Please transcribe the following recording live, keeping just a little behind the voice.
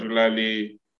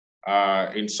particularly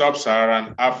in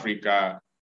sub-Saharan Africa,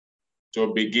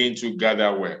 to begin to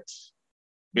gather wealth.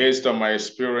 Based on my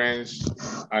experience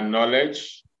and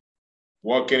knowledge,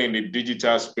 working in the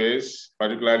digital space,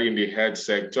 particularly in the health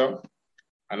sector,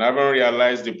 and having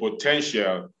realized the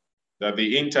potential that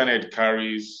the internet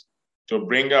carries to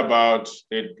bring about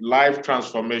a life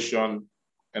transformation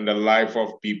in the life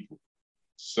of people.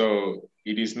 So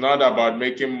it is not about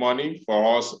making money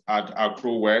for us at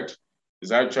Accrue Wealth.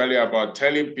 It's actually about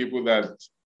telling people that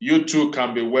you too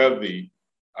can be wealthy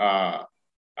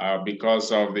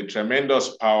because of the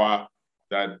tremendous power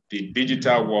that the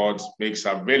digital world makes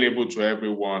available to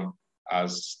everyone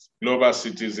as global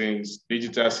citizens,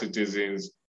 digital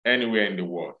citizens, anywhere in the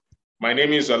world. My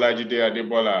name is Olajide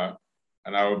Adebola,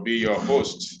 and I will be your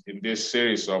host in this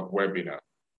series of webinars.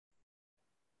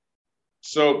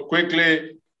 So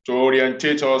quickly, to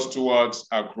orientate us towards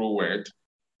Accrue Wealth,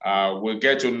 we'll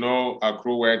get to know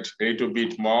Accrue Wealth a little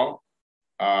bit more,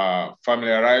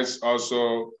 familiarize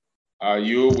also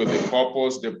you with the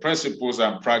purpose, the principles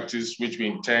and practice which we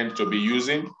intend to be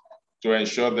using to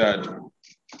ensure that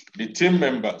the team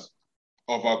members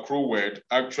of Accrue Wealth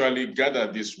actually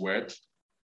gather this wealth,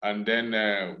 and then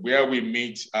where we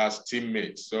meet as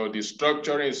teammates. So the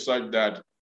structure is such that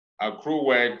Accrue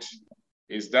Wealth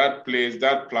is that place,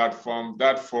 that platform,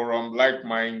 that forum, like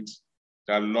minds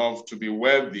that love to be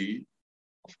wealthy,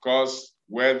 of course,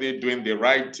 wealthy doing the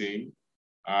right thing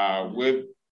with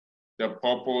the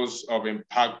purpose of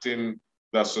impacting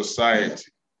the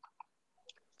society.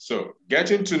 So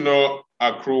getting to know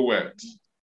Accrue Wealth,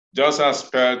 just as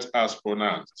spelled as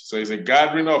pronounced. So it's a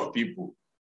gathering of people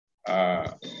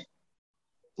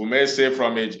who may say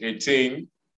from age 18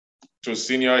 to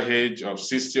senior age of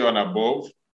 60 and above,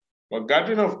 but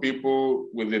gathering of people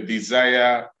with the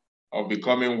desire of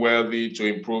becoming wealthy to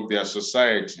improve their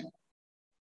society.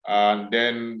 And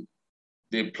then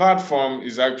the platform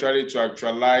is actually to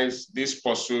actualize this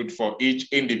pursuit for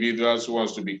each individual who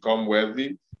wants to become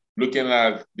wealthy, looking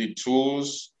at the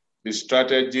tools, the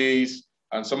strategies,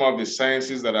 and some of the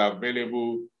sciences that are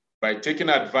available by taking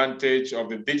advantage of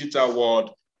the digital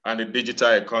world and the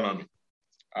digital economy.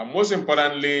 And most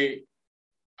importantly,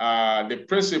 the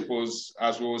principles,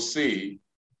 as we will see,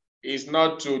 is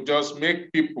not to just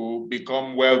make people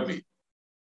become wealthy,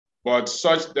 but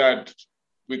such that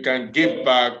we can give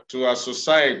back to our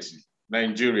society,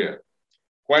 Nigeria.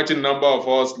 Quite a number of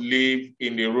us live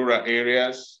in the rural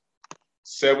areas,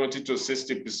 70 to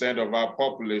 60% of our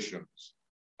populations.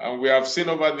 And we have seen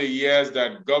over the years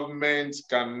that governments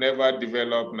can never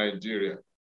develop Nigeria.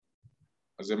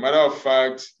 As a matter of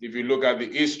fact, if you look at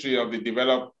the history of the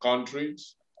developed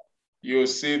countries, you'll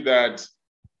see that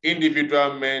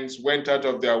individual men went out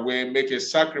of their way, make a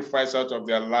sacrifice out of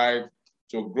their life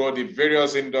to grow the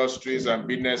various industries and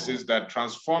businesses that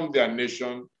transform their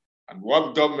nation. And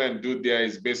what government do there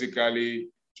is basically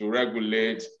to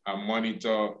regulate and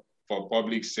monitor for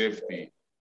public safety.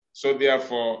 So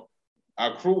therefore,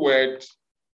 Accrue Wealth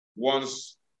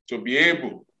wants to be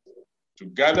able to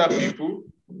gather people,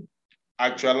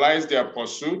 actualize their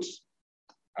pursuits,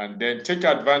 and then take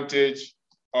advantage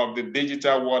of the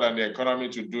digital world and the economy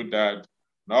to do that.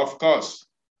 Now, of course,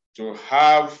 to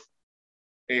have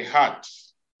a heart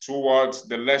towards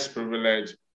the less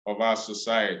privileged of our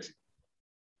society.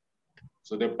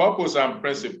 So the purpose and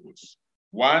principles.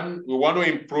 One, we want to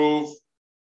improve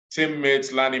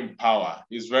teammates' learning power.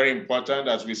 It's very important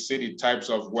as we see the types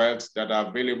of wealth that are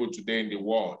available today in the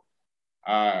world.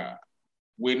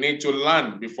 We need to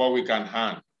learn before we can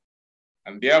hand.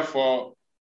 And therefore,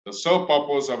 the sole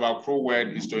purpose of Accrue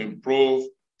Wealth is to improve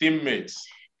teammates.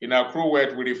 In Accrue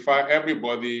Wealth, we refer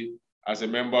everybody as a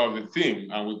member of the team,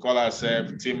 and we call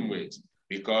ourselves teammates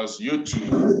because you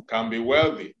too can be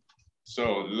wealthy.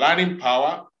 So learning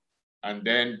power, and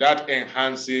then that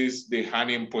enhances the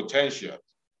earning potential.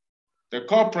 The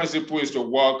core principle is to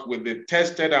work with the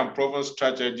tested and proven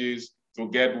strategies to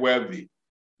get wealthy.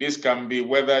 This can be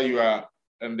whether you are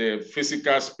in the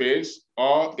physical space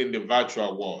or in the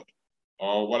virtual world,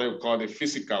 or what we call the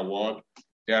physical world.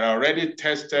 There are already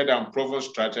tested and proven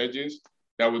strategies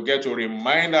that we get to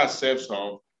remind ourselves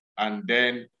of, and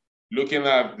then looking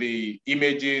at the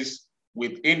images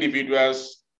with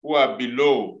individuals who are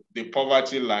below the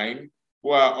poverty line,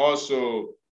 who are also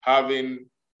having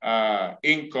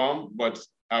income, but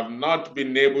have not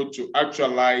been able to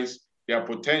actualize their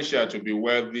potential to be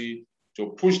wealthy, to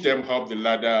push them up the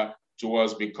ladder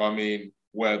towards becoming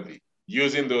wealthy,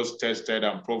 using those tested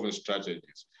and proven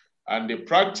strategies. And the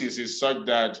practice is such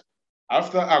that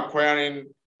after acquiring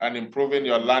and improving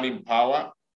your learning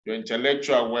power, your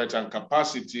intellectual wealth and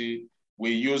capacity,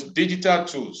 we use digital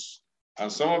tools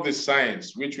and some of the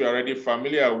science, which we're already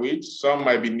familiar with. Some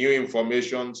might be new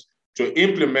information to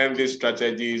implement these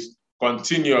strategies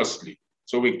continuously.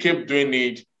 So we keep doing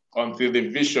it until the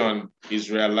vision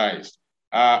is realized.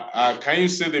 Can you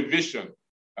see the vision?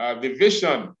 The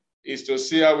vision is to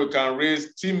see how we can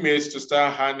raise teammates to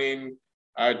start earning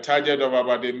a target of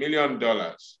about $1 million.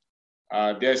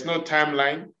 There's no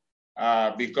timeline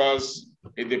because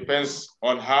it depends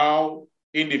on how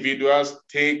individuals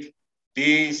take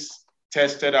these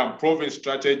tested and proven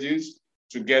strategies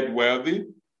to get wealthy,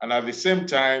 and at the same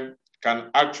time can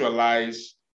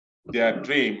actualize their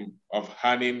dream of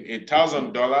earning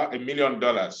 $1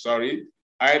 million, sorry,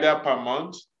 either per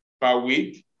month, per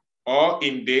week, or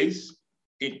in days,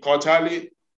 in quarterly,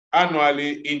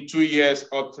 annually, in 2 years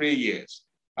or 3 years.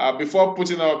 Before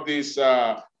putting up this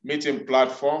meeting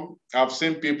platform, I've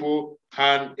seen people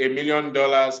earn $1 million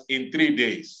in 3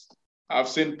 days. I've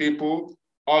seen people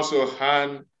also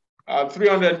earn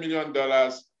 $300 million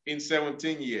in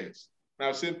 17 years. And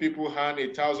I've seen people earn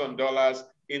 $1,000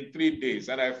 in 3 days.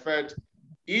 And I felt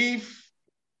if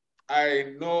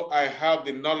I know I have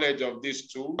the knowledge of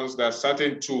these tools, that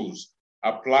certain tools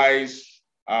applies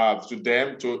to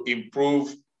them to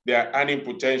improve their earning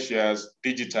potentials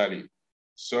digitally.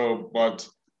 So, but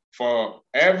for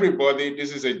everybody,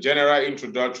 this is a general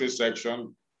introductory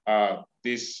section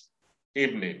this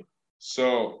evening.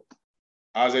 So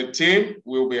as a team,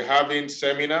 we'll be having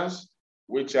seminars,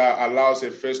 which allows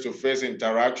a face-to-face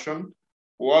interaction.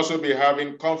 We'll also be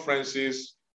having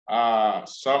conferences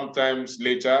sometimes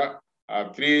later,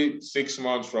 3-6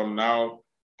 months from now,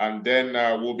 and then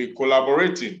we'll be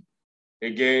collaborating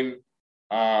again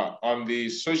on the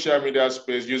social media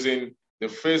space using the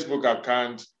Facebook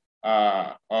account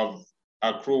of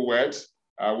Accrue Wealth,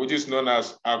 which is known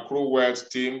as Accrue Wealth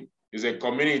Team, is a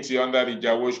community under the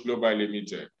Jawosh Global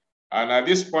Limited. And at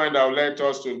this point, I would like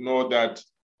us to know that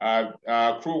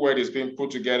Accrue Wealth is being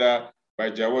put together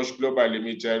by Jawosh Global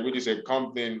Limited, which is a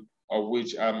company of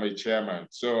which I'm a chairman.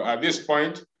 So at this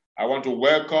point, I want to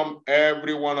welcome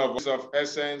every one of us of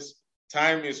essence.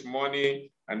 Time is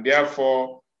money, and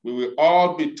therefore we will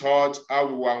all be taught how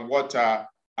we want water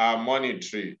our money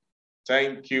tree.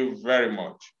 Thank you very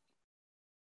much.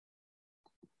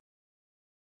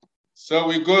 So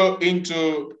we go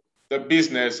into the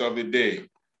business of the day.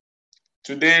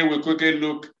 Today, we quickly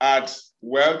look at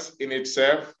wealth in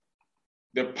itself,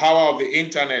 the power of the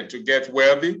internet to get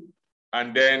wealthy,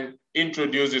 and then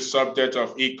introduce the subject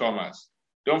of e-commerce.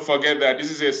 Don't forget that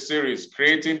this is a series,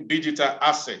 creating digital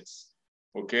assets,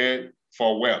 okay,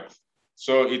 for wealth.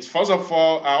 So it's first of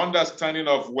all, our understanding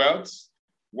of wealth,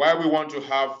 why we want to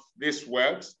have this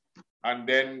wealth, and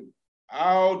then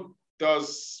how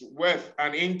does wealth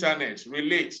and internet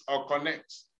relate or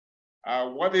connect?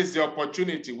 What is the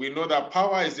opportunity? We know that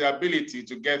power is the ability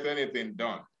to get anything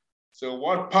done. So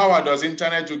what power does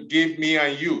internet to give me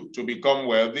and you to become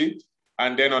wealthy?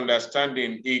 And then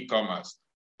understanding e-commerce.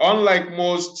 Unlike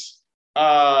most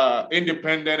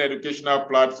independent educational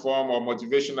platform or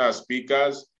motivational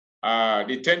speakers,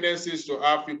 the tendency is to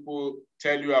have people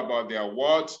tell you about their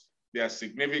worth, their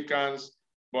significance,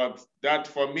 but that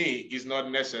for me is not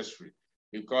necessary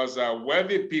because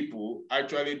wealthy people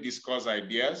actually discuss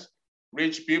ideas.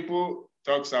 Rich people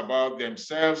talks about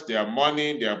themselves, their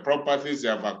money, their properties they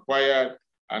have acquired,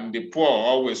 and the poor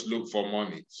always look for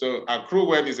money. So Accrue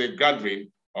Wealth is a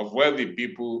gathering of wealthy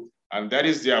people, and that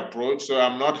is the approach. So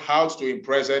I'm not out to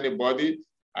impress anybody.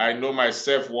 I know my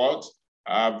self-worth.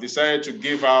 I've decided to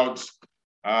give out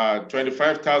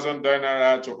 25,000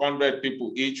 naira to 100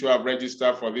 people each who have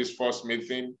registered for this first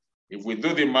meeting. If we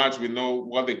do the math, we know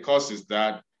what the cost is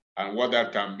that and what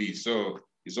that can be. So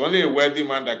it's only a wealthy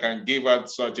man that can give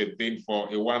out such a thing for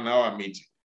a 1-hour meeting.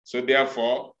 So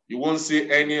therefore, you won't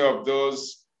see any of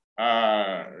those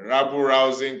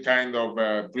rabble-rousing kind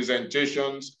of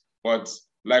presentations. But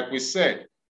like we said,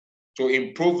 to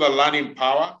improve the learning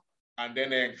power and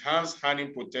then enhance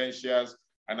earning potentials.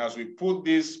 And as we put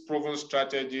these proven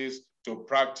strategies to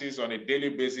practice on a daily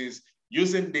basis,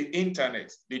 using the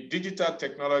internet, the digital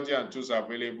technology and tools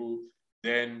available,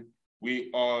 then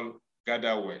we all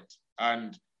gather wealth.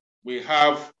 And we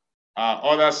have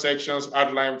other sections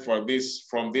outlined for this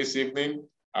from this evening.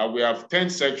 We have 10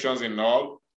 sections in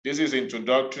all. This is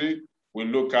introductory. We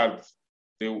look at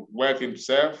the wealth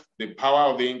itself, the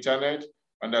power of the internet,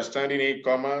 understanding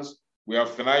e-commerce. We have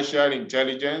financial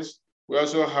intelligence. We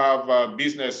also have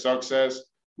business success.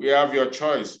 We have your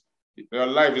choice. Your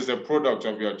life is a product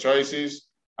of your choices.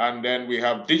 And then we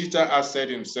have digital asset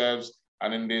themselves.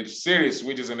 And in the series,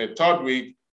 which is in the 3rd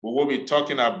week, we will be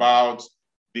talking about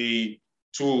the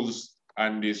tools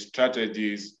and the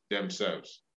strategies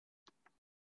themselves.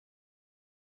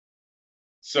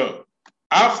 So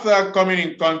after coming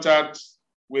in contact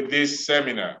with this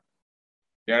seminar,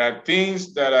 there are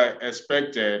things that are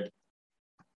expected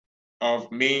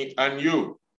of me and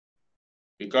you.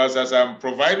 Because as I'm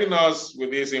providing us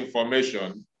with this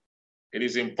information, it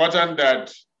is important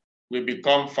that we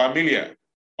become familiar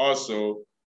also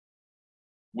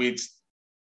with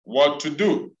what to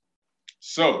do.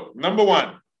 So, number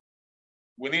one,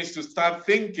 we need to start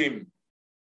thinking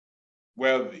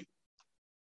wealthy.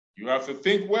 You have to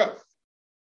think wealth.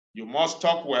 You must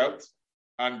talk wealth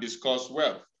and discuss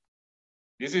wealth.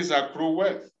 This is accrue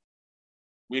wealth.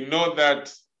 We know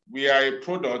that we are a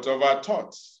product of our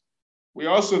thoughts. We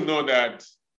also know that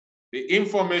the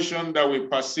information that we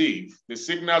perceive, the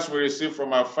signals we receive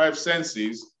from our five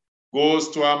senses, goes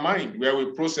to our mind where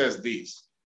we process this.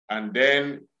 And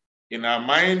then in our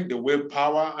mind, the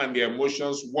willpower and the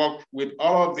emotions work with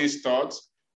all of these thoughts.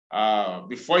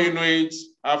 Before you know it,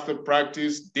 after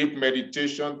practice, deep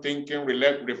meditation, thinking,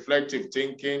 reflective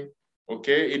thinking,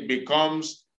 okay, it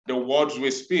becomes the words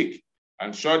we speak.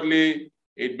 And shortly,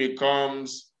 it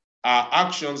becomes our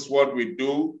actions, what we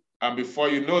do. And before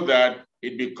you know that,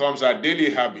 it becomes our daily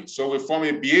habit. So we form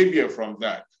a behavior from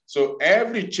that. So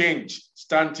every change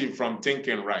starting from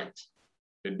thinking right.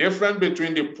 The difference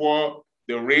between the poor,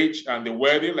 the rich, and the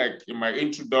wealthy, like in my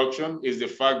introduction, is the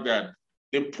fact that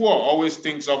the poor always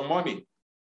thinks of money.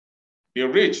 The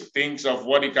rich thinks of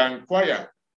what he can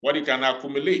acquire, what he can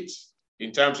accumulate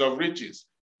in terms of riches.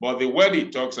 But the wealthy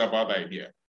talks about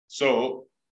idea. So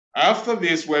after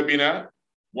this webinar,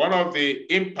 one of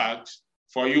the impacts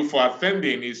for you for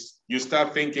attending is you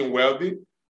start thinking wealthy.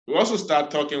 You also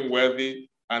start talking wealthy,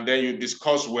 and then you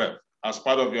discuss wealth as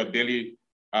part of your daily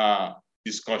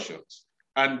discussions.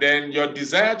 And then your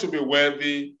desire to be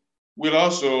wealthy will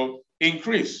also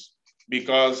increase,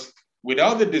 because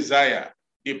without the desire,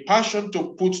 the passion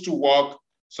to put to work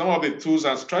some of the tools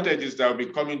and strategies that will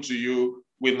be coming to you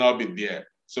will not be there.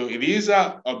 So it is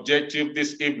our objective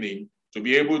this evening to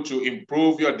be able to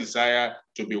improve your desire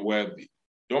to be wealthy.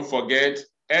 Don't forget,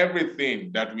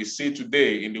 everything that we see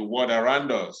today in the world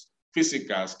around us,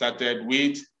 physical, started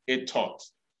with a thought.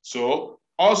 So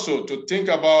also to think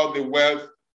about the wealth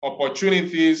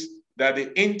opportunities that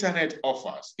the internet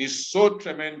offers is so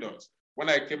tremendous. When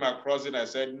I came across it, I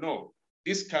said, no,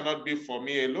 this cannot be for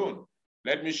me alone.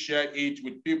 Let me share it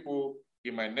with people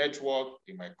in my network,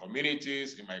 in my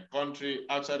communities, in my country,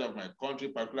 outside of my country,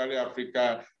 particularly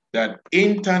Africa, that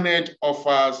internet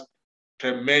offers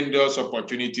tremendous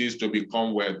opportunities to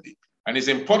become wealthy. And it's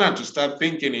important to start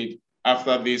thinking it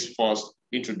after this first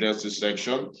introductory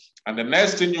section. And the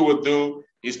next thing you will do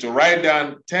is to write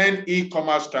down 10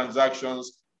 e-commerce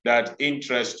transactions that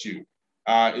interest you.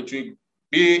 It will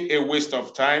be a waste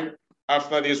of time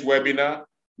after this webinar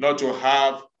not to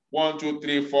have 1, 2,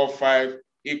 3, 4, 5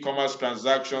 e-commerce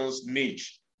transactions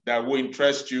niche that will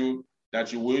interest you,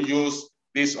 that you will use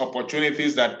these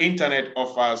opportunities that internet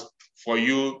offers for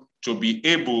you to be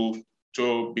able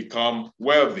to become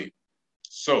wealthy.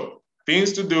 So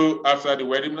things to do after the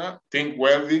webinar: think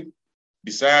wealthy,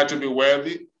 desire to be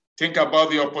wealthy, think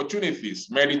about the opportunities,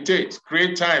 meditate,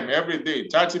 create time every day,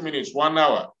 30 minutes, 1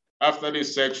 hour after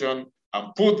this section,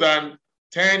 and put down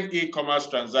 10 e-commerce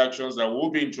transactions that we'll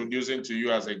be introducing to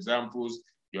you as examples,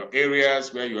 your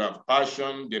areas where you have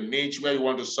passion, the niche where you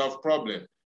want to solve problems.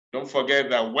 Don't forget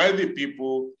that wealthy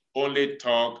people only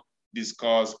talk,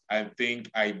 discuss, and think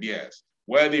ideas.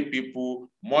 Wealthy people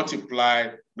multiply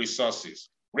resources.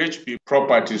 Rich people,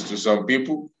 properties to some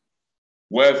people.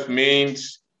 Wealth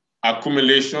means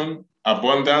accumulation,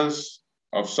 abundance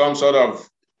of some sort of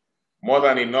more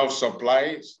than enough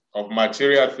supplies of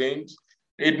material things.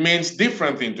 It means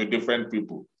different things to different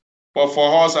people. But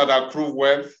for us at Accrue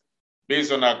Wealth,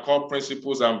 based on our core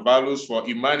principles and values for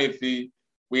humanity,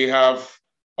 we have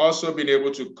also been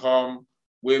able to come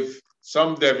with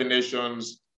some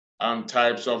definitions and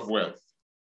types of wealth.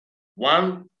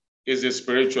 One is the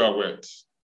spiritual wealth.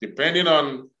 Depending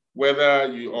on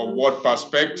whether you or what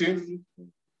perspective,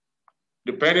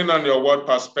 depending on your what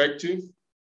perspective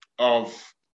of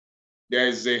there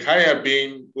is a higher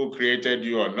being who created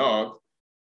you or not,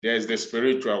 there's the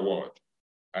spiritual world.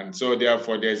 And so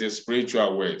therefore there's a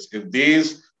spiritual wealth. It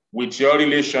deals with your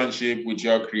relationship with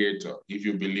your creator, if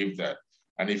you believe that.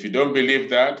 And if you don't believe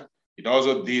that, it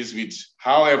also deals with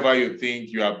however you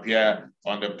think you appear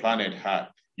on the planet Earth.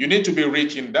 You need to be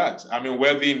rich in that. I mean,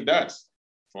 wealthy in that.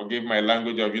 Forgive my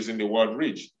language of using the word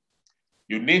rich.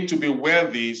 You need to be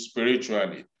wealthy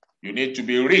spiritually. You need to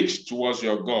be rich towards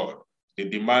your God, the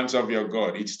demands of your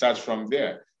God. It starts from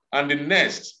there. And the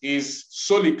next is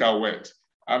solical wealth.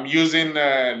 I'm using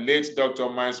late Dr.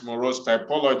 Miles Monroe's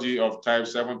typology of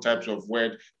 7 types of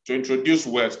wealth to introduce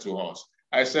wealth to us.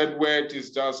 I said wealth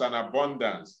is just an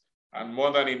abundance and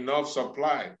more than enough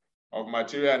supply of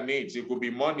material needs. It could be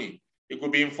money, it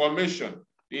could be information.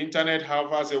 The internet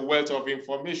has a wealth of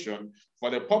information. For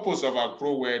the purpose of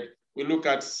Accrue Wealth, we look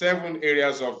at 7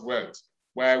 areas of wealth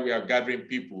where we are gathering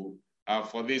people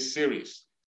for this series.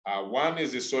 One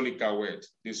is the soulical wealth.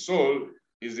 The soul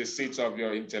is the seat of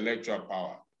your intellectual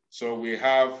power. So we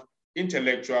have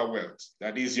intellectual wealth,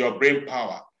 that is your brain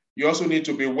power. You also need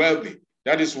to be wealthy.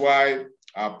 That is why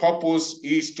our purpose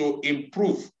is to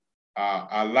improve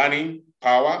our learning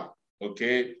power,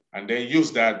 okay, and then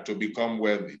use that to become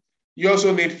wealthy. You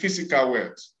also need physical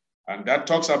wealth, and that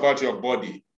talks about your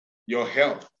body, your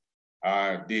health.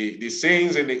 The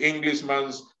sayings in the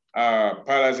Englishman's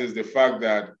palace is the fact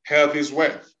that health is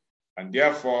wealth, and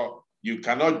therefore you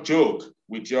cannot joke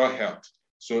with your health.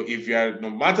 So if you are, no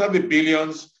matter the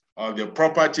billions of the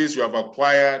properties you have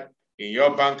acquired in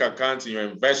your bank account, in your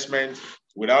investment,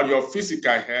 without your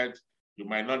physical health, you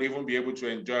might not even be able to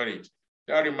enjoy it.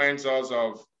 That reminds us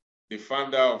of the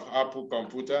founder of Apple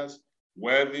Computers,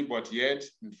 wealthy, but yet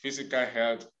in physical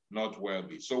health, not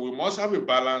wealthy. So we must have a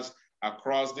balance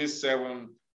across these 7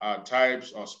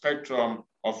 types or spectrum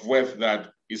of wealth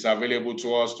that is available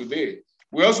to us today.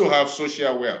 We also have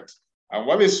social wealth. And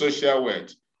what is social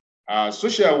wealth?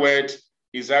 Social wealth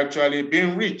is actually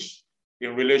being rich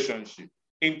in relationship,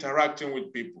 interacting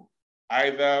with people,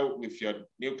 either with your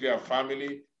nuclear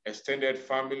family, extended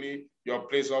family, your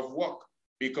place of work.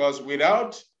 Because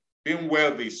without being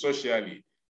wealthy socially,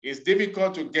 it's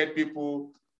difficult to get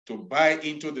people to buy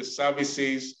into the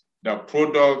services, the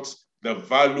products, the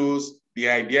values, the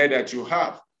idea that you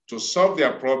have to solve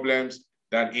their problems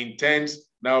that in turn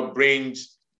now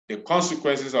brings the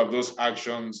consequences of those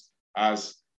actions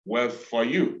as wealth for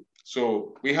you.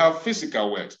 So we have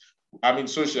physical wealth,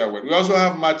 social wealth. We also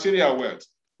have material wealth,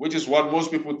 which is what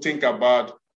most people think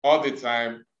about all the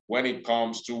time when it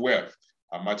comes to wealth.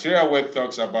 Material wealth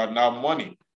talks about now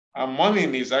money. And money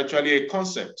is actually a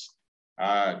concept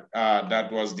that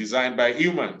was designed by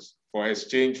humans for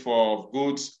exchange for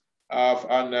goods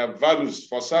and values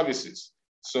for services.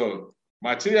 So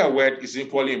material wealth is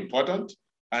equally important.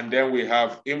 And then we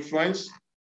have influence.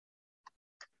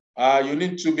 You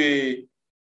need to be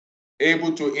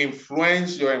able to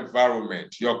influence your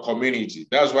environment, your community.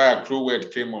 That's why Accrue Wealth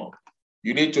came up.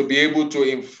 You need to be able to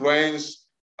influence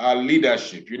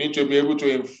leadership. You need to be able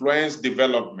to influence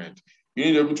development. You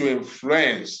need to be able to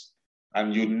influence,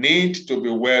 and you need to be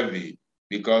wealthy,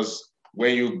 because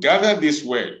when you gather this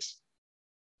wealth,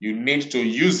 you need to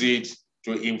use it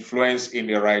to influence in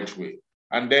the right way.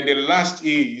 And then the last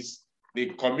is the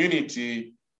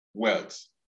community wealth.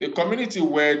 The community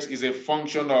wealth is a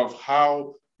function of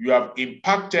how you have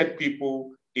impacted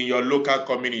people in your local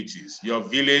communities, your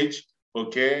village,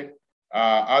 okay?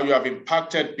 How you have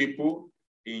impacted people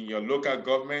in your local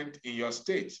government, in your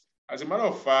state. As a matter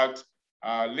of fact,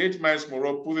 late Miles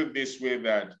Monroe put it this way,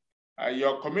 that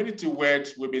your community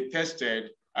wealth will be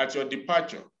tested at your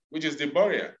departure, which is the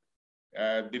burial.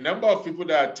 The number of people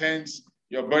that attend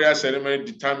your burial ceremony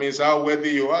determines how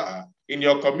wealthy you are in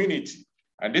your community.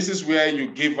 And this is where you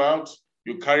give out,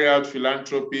 you carry out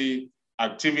philanthropy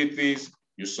activities,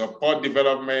 you support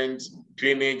development,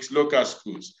 clinics, local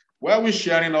schools. Where we're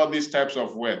sharing all these types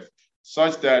of wealth,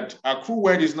 such that Accrue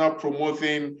Wealth is not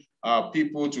promoting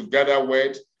people to gather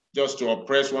wealth just to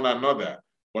oppress one another,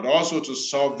 but also to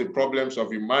solve the problems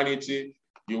of humanity.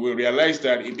 You will realize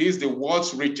that it is the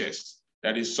world's richest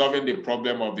that is solving the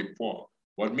problem of the poor.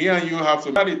 But me and you have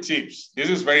to learn the tips. This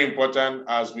is very important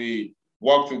as we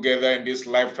work together in this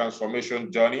life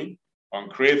transformation journey on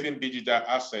creating digital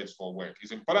assets for wealth.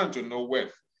 It's important to know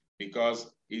wealth,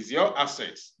 because it's your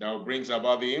assets that brings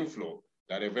about the inflow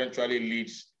that eventually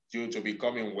leads you to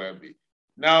becoming wealthy.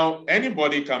 Now,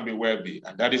 anybody can be wealthy,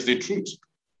 and that is the truth.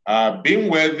 Being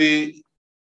wealthy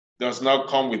does not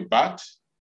come with birth,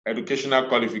 educational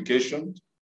qualifications,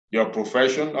 your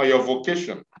profession, or your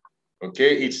vocation.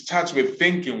 Okay, it starts with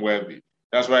thinking wealthy.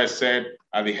 That's why I said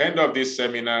at the end of this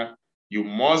seminar, you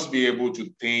must be able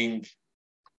to think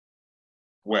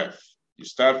wealth. You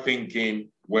start thinking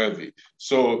wealthy.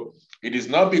 So it is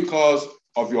not because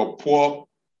of your poor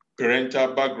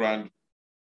parental background,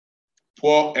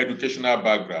 poor educational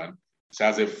background. It's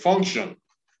as a function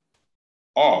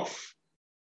of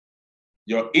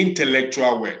your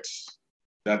intellectual wealth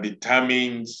that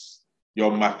determines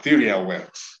your material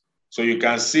wealth. So you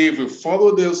can see, if you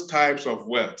follow those types of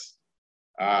wealth,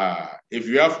 if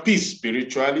you have peace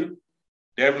spiritually,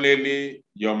 definitely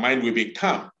your mind will be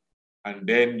calm, and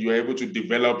then you're able to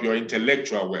develop your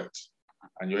intellectual wealth.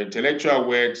 And your intellectual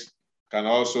wealth can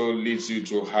also lead you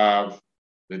to have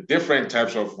the different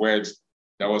types of wealth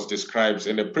that was described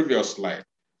in the previous slide.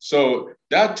 So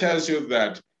that tells you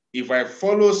that if I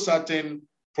follow certain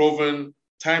proven,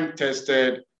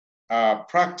 time-tested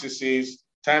practices,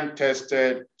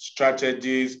 time-tested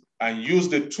strategies, and use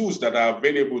the tools that are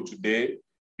available today,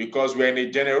 because we're in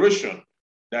a generation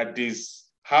that is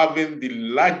having the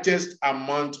largest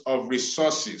amount of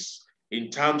resources in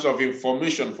terms of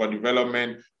information for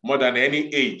development more than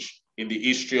any age in the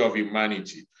history of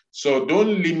humanity. So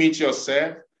don't limit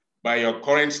yourself by your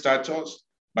current status,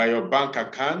 by your bank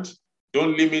account.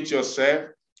 Don't limit yourself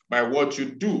by what you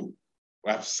do.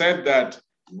 I've said that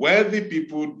wealthy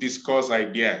people discuss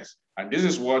ideas, and this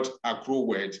is what Accrue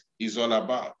Wealth is all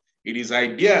about. It is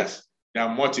ideas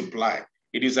that multiply.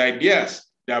 It is ideas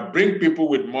that bring people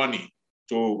with money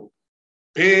to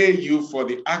pay you for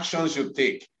the actions you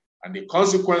take. And the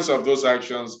consequence of those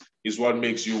actions is what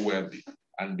makes you wealthy.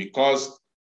 And because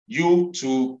you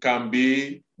too can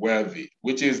be wealthy,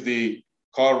 which is the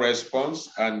call response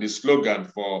and the slogan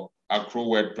for Accrue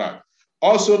Wealth Plan.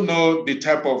 Also know the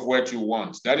type of wealth you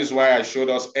want. That is why I showed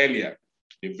us earlier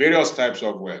the various types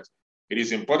of wealth. It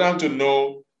is important to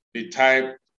know the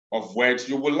type of wealth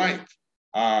you would like.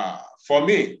 For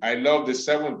me, I love the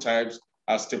 7 types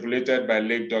as stipulated by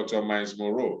late Dr. Miles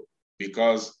Monroe,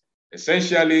 because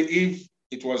essentially, if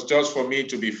it was just for me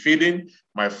to be feeding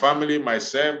my family,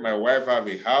 myself, my wife, have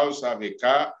a house, have a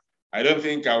car, I don't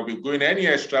think I'll be going any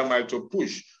extra mile to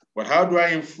push. But how do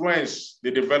I influence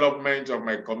the development of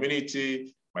my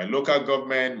community, my local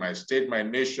government, my state, my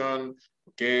nation,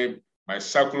 okay, my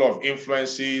circle of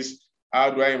influences? How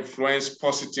do I influence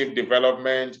positive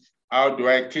development? How do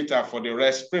I cater for the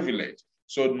rest privilege?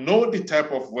 So know the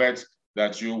type of wealth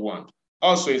that you want.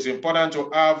 Also, it's important to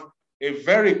have a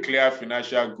very clear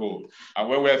financial goal. And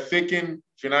when we're thinking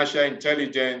financial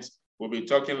intelligence, we'll be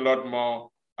talking a lot more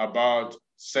about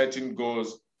setting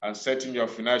goals and setting your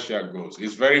financial goals.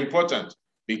 It's very important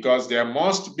because there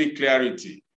must be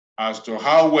clarity as to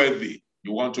how wealthy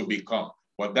you want to become.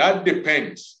 But that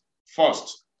depends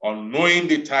first on knowing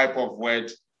the type of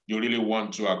wealth you really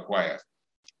want to acquire.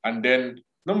 And then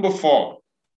number 4,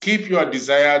 keep your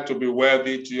desire to be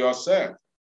wealthy to yourself,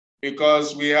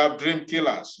 because we have dream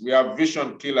killers, we have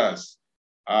vision killers.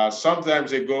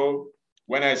 Sometimes ago,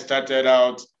 when I started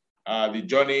out the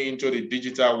journey into the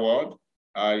digital world,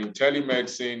 in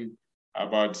telemedicine,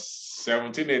 about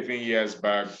 17, 18 years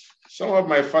back, some of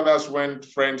my father's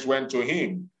friends went to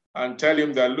him and tell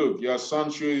him that, look, your son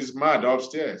sure is mad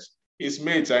upstairs. His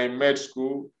mates are in med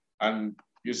school, and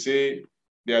you see,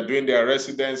 they are doing their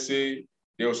residency,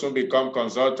 they will soon become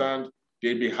consultant,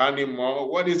 they'll be handing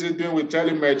more. What is it doing with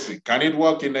telemedicine? Can it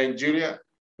work in Nigeria?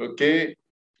 Okay,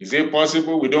 is it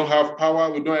possible? We don't have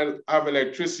power, we don't have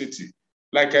electricity.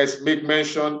 Like I made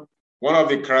mention, one of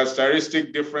the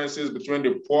characteristic differences between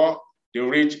the poor, the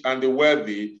rich, and the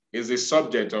wealthy is the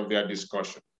subject of their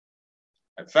discussion.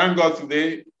 And thank God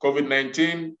today,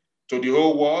 COVID-19 to the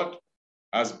whole world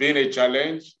has been a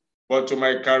challenge, but to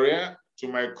my career, to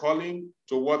my calling,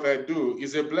 to what I do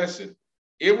is a blessing.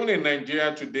 Even in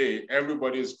Nigeria today,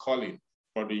 everybody is calling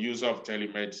for the use of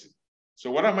telemedicine.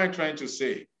 So what am I trying to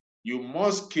say? You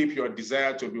must keep your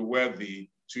desire to be wealthy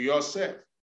to yourself.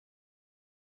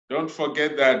 Don't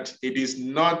forget that it is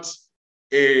not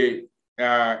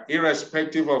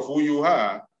irrespective of who you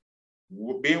are,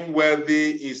 being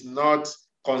wealthy is not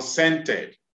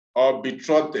consented or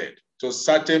betrothed to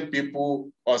certain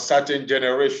people or certain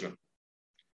generation.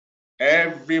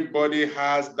 Everybody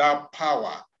has that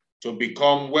power to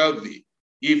become wealthy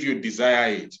if you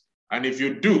desire it. And if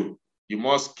you do, you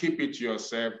must keep it to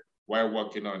yourself while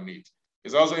working on it.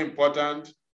 It's also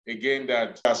important, again,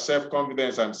 that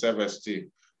self-confidence and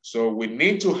self-esteem. So we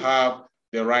need to have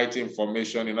the right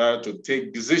information in order to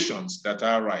take decisions that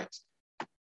are right.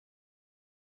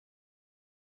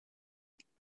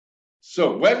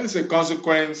 So what is a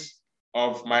consequence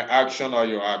of my action or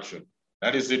your action?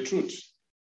 That is the truth,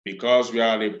 because we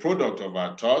are a product of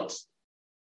our thoughts,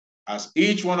 as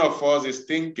each one of us is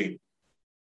thinking.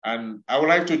 And I would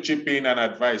like to chip in an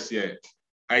advice here.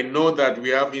 I know that we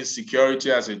have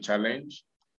insecurity as a challenge.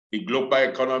 The global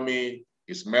economy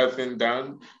is melting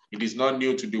down. It is not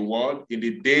new to the world. In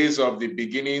the days of the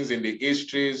beginnings, in the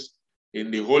histories,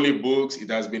 in the holy books, it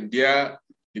has been there,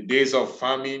 the days of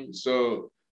famine.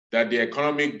 So that the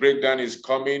economic breakdown is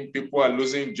coming, people are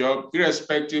losing jobs,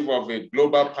 irrespective of a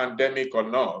global pandemic or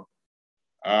not.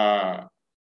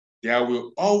 There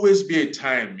will always be a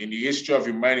time in the history of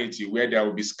humanity where there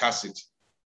will be scarcity.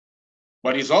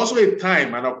 But it's also a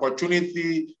time, an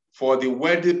opportunity for the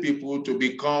wealthy people to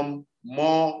become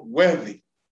more wealthy.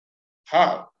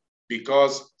 How?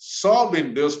 Because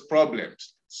solving those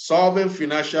problems, solving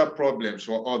financial problems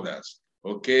for others,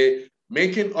 okay,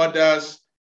 making others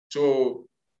to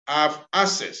have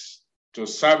access to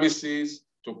services,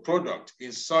 to product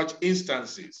in such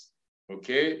instances,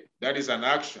 okay, that is an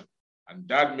action, and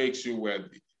that makes you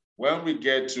wealthy. When we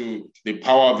get to the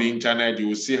power of the internet, you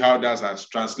will see how that has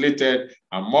translated,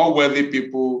 and more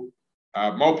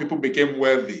people became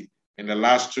wealthy in the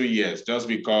last 2 years just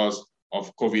because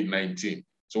of COVID-19.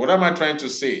 So what am I trying to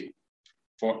say?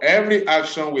 For every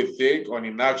action we take on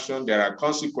inaction, there are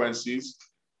consequences.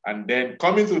 And then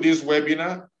coming to this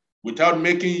webinar without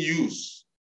making use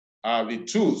of the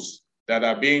tools that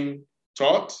are being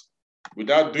taught,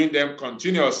 without doing them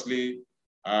continuously,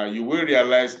 you will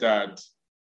realize that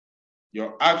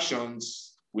your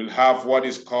actions will have what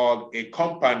is called a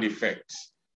compound effect.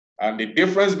 And the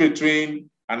difference between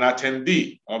an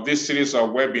attendee of this series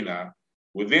of webinar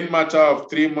within a matter of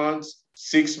 3 months,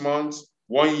 6 months,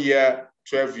 1 year,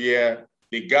 12 years,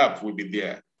 the gap will be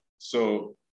there.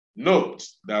 So note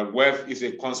that wealth is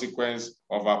a consequence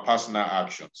of our personal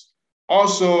actions.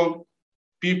 Also,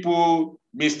 people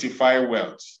mystify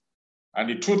wealth. And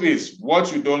the truth is,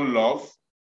 what you don't love,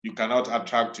 you cannot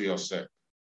attract to yourself.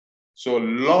 So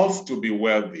love to be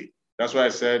wealthy. That's why I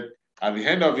said at the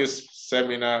end of this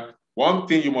seminar, one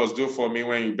thing you must do for me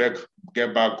when you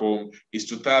get back home is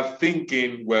to start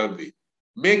thinking wealthy.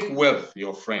 Make wealth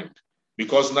your friend,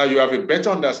 because now you have a better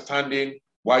understanding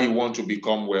why you want to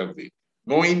become wealthy,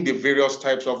 knowing the various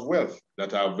types of wealth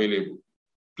that are available.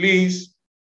 Please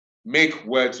make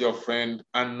wealth your friend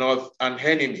and not an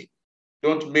enemy.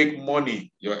 Don't make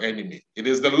money your enemy. It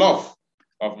is the love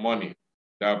of money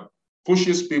that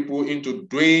pushes people into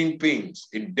doing things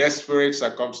in desperate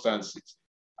circumstances.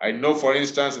 I know, for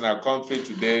instance, in our country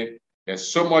today, there's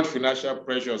so much financial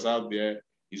pressures out there.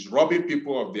 It's robbing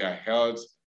people of their health,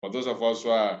 for those of us who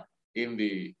are in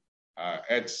the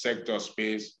health sector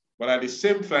space. But at the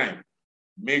same time,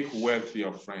 make wealth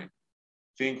your friend.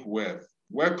 Think wealth.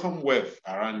 Welcome wealth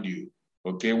around you.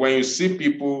 Okay, when you see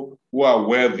people who are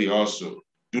wealthy also,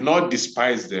 do not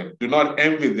despise them. Do not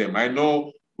envy them. I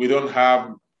know we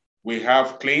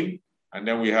have clean and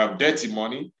then we have dirty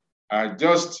money.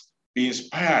 Just be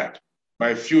inspired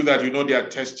by a few that you know their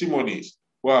testimonies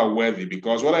who are wealthy,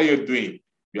 because what are you doing?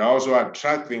 You are also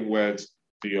attracting wealth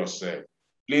to yourself.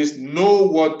 Please know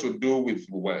what to do with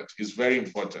wealth. It's very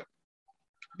important,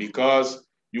 because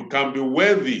you can be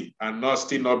wealthy and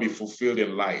still not be fulfilled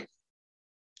in life.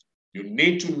 You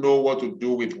need to know what to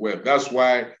do with wealth. That's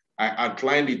why I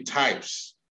outlined the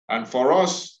types. And for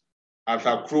us at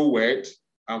Accrue Wealth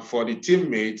and for the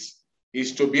teammates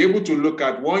is to be able to look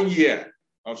at 1 year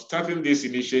of starting this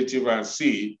initiative and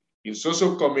see in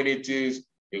social communities,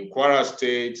 in Kwara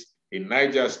State, in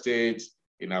Niger State,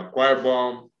 in Akwa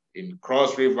Ibom, in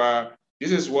Cross River.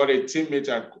 This is what a teammate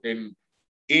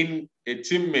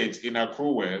in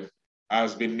Accrue Wealth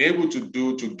has been able to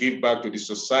do to give back to the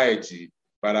society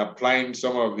by applying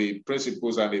some of the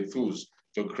principles and the tools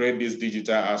to create these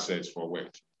digital assets for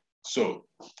wealth. So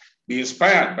be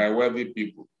inspired by wealthy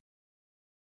people.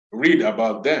 Read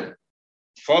about them.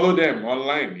 Follow them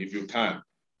online if you can,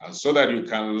 and so that you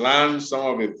can learn some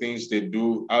of the things they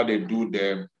do, how they do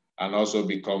them, and also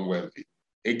become wealthy.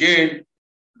 Again,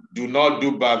 do not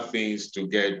do bad things to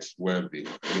get wealthy.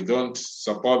 We don't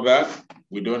support that.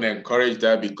 We don't encourage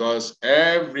that, because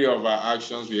every of our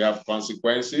actions, we have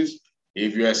consequences.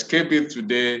 If you escape it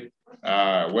today,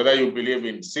 whether you believe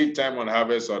in seed time on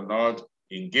harvest or not,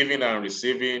 in giving and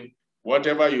receiving,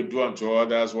 whatever you do unto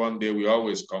others, one day we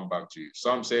always come back to you.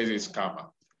 Some say it's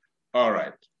karma. All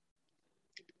right.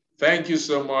 Thank you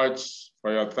so much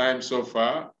for your time so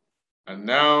far. And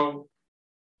now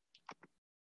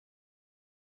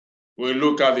we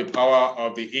look at the power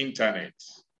of the internet,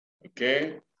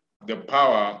 okay? The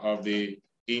power of the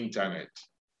internet.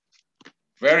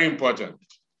 Very important.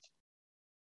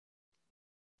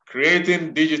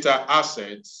 Creating digital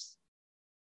assets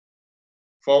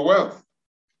for wealth.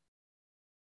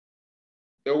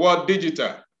 The word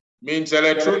digital means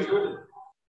electronic.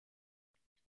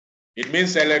 It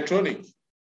means electronic.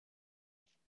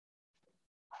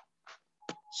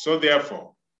 So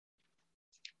therefore,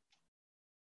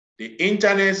 the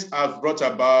internet has brought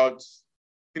about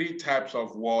 3 types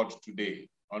of world today,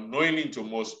 unknowingly to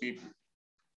most people.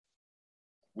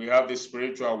 We have the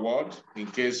spiritual world, in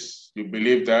case you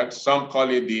believe that. Some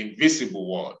call it the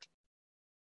invisible world.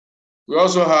 We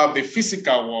also have the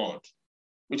physical world,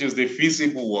 which is the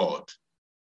visible world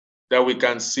that we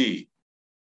can see.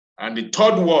 And the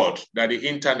third world that the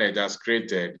internet has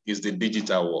created is the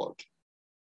digital world.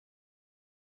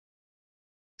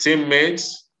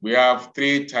 Teammates, we have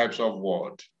three types of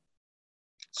world: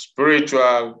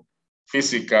 spiritual,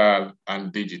 physical,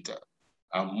 and digital.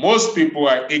 And most people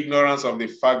are ignorant of the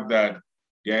fact that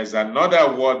there is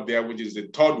another world there, which is the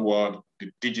third world,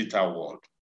 the digital world.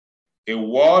 A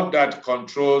world that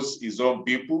controls its own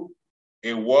people,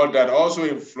 a world that also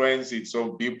influences its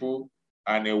own people,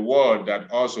 and a world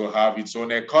that also have its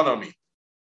own economy.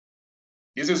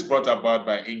 This is brought about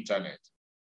by internet.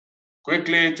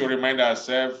 Quickly to remind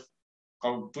ourselves,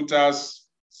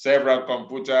 several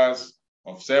computers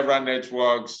of several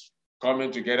networks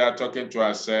coming together, talking to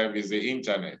ourselves is the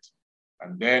internet.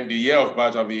 And then the year of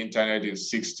birth of the internet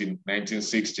is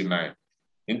 1969.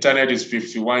 Internet is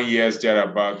 51 years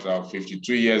thereabout,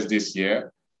 52 years this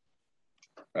year.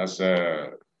 That's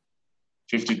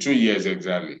 52 years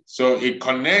exactly. So it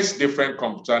connects different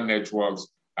computer networks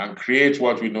and creates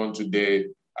what we know today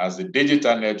as the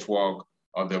digital network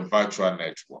or the virtual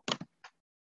network.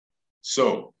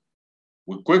 So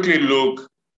we quickly look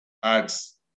at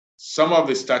some of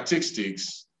the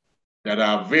statistics that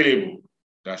are available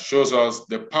that shows us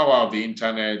the power of the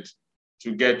internet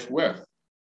to get wealth.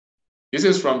 This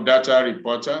is from Data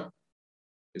Reporter.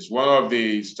 It's one of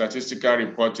the statistical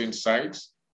reporting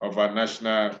sites of our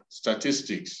national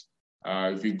statistics.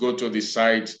 If you go to the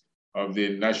site of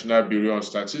the National Bureau of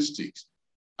Statistics,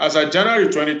 as of January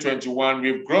 2021,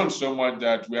 we've grown so much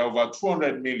that we are over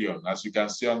 200 million, as you can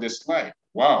see on this slide.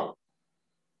 Wow.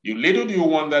 Little do you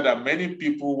wonder that many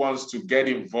people want to get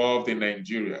involved in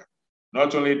Nigeria.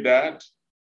 Not only that,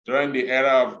 during the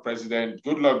era of President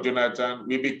Goodluck Jonathan,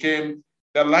 we became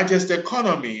the largest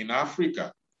economy in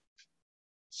Africa.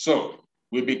 So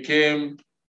we became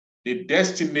the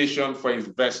destination for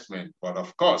investment. But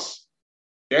of course,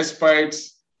 despite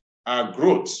our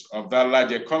growth of that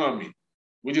large economy,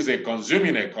 which is a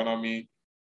consuming economy,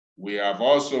 we have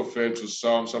also failed to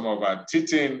solve some of our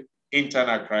teething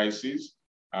internal crises,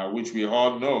 which we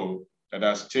all know that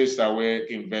has chased away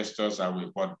investors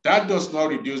away. But that does not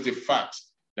reduce the fact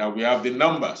that we have the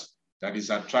numbers that is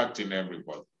attracting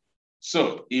everybody.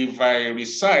 So if I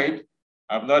reside,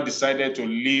 I've not decided to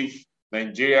leave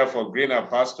Nigeria for greener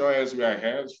pasture as we are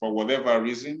here for whatever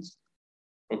reasons.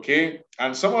 Okay,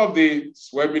 and some of the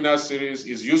webinar series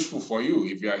is useful for you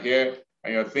if you are here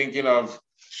and you're thinking of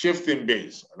shifting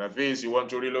base. That means you want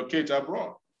to relocate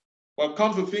abroad. But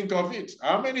come to think of it,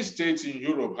 how many states in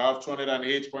Europe have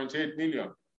 208.8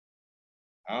 million?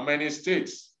 How many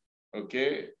states,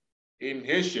 okay, in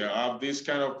Asia have this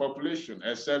kind of population,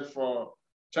 except for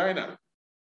China?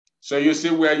 So you see,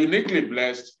 we are uniquely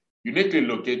blessed, uniquely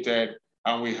located,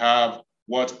 and we have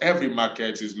what every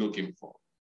market is looking for.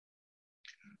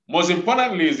 Most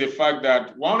importantly is the fact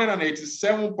that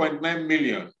 187.9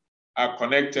 million are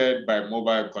connected by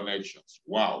mobile connections.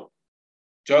 Wow,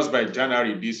 just by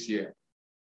January this year.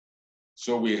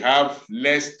 So we have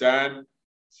less than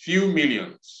few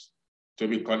millions to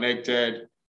be connected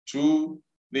to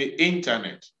the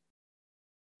internet.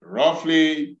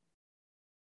 Roughly,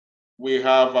 we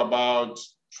have about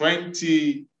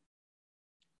 20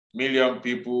 million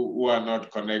people who are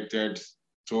not connected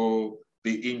to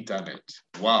the internet.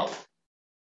 Wow.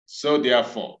 So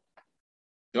therefore,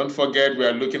 don't forget we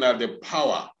are looking at the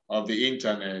power of the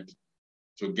internet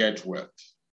to get wealth.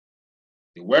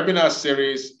 The webinar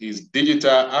series is Digital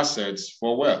Assets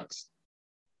for Wealth,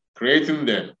 creating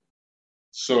them.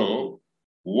 So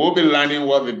we'll be learning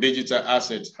what the digital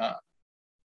assets are.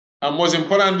 And most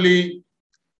importantly,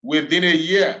 within a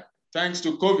year, thanks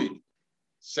to COVID,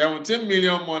 17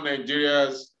 million more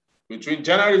Nigerians between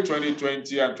January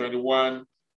 2020 and 21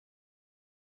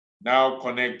 now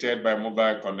connected by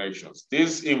mobile connections.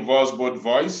 This involves both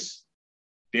voice,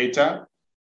 data,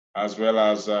 as well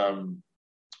as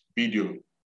video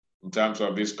in terms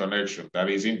of this connection, that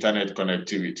is internet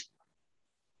connectivity.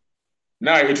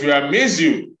 Now, it will amaze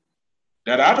you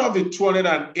that out of the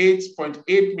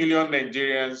 208.8 million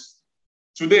Nigerians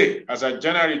today, as of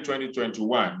January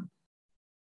 2021,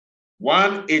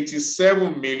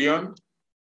 187 million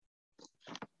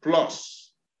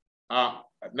plus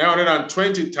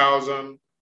 920,000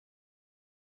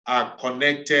 are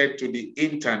connected to the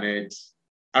internet,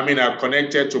 are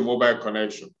connected to mobile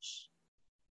connections.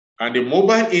 And the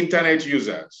mobile internet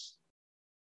users,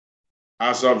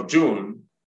 as of June,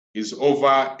 is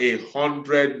over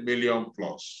 100 million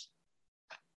plus.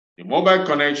 The mobile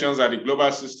connections are the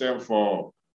global system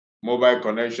for mobile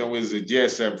connection with the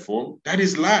GSM phone. That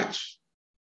is large.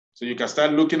 So you can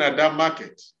start looking at that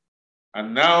market.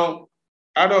 And now,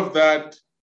 out of that,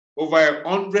 over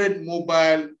 100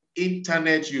 mobile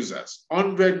internet users,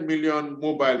 100 million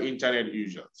mobile internet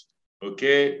users,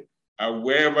 okay? And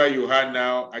wherever you are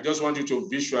now, I just want you to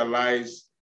visualize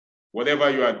whatever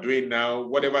you are doing now,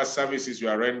 whatever services you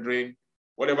are rendering,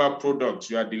 whatever products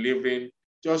you are delivering,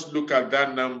 just look at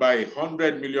that number,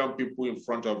 100 million people in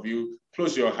front of you.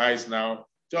 Close your eyes now.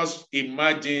 Just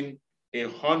imagine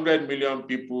 100 million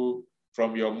people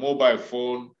from your mobile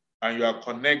phone, and you are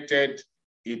connected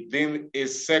within a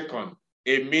second,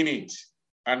 a minute,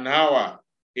 an hour,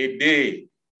 a day,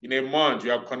 in a month,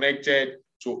 you are connected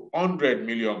to 100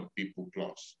 million people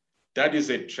plus. That is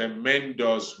a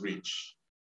tremendous reach.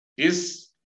 This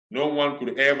no one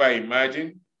could ever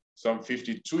imagine some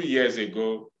 52 years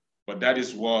ago, but that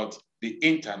is what the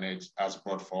internet has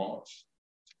brought for us.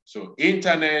 So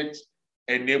internet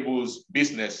enables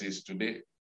businesses today.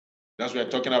 That's what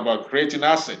we're talking about, creating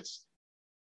assets,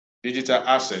 digital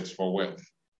assets for wealth.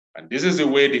 And this is the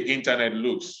way the internet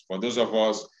looks for those of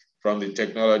us from the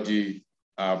technology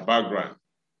background.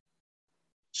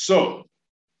 So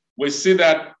we see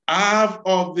that half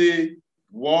of the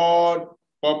world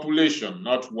population,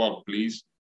 not work, please,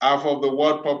 half of the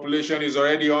world population is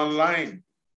already online.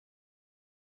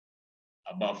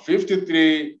 About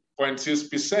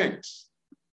 53.6%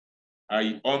 are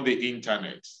on the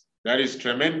internet. That is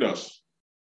tremendous.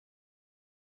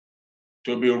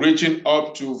 To be reaching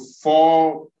up to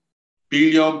 4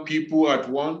 billion people at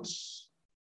once.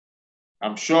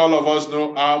 I'm sure all of us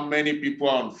know how many people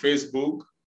are on Facebook,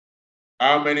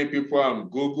 how many people are on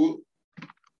Google.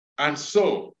 And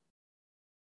so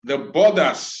the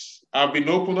borders have been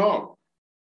opened up.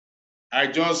 I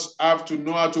just have to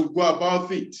know how to go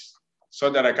about it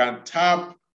so that I can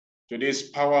tap to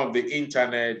this power of the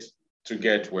internet to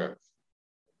get wealth.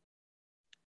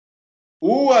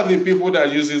 Who are the people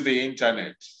that uses the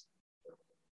internet?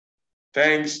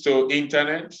 Thanks to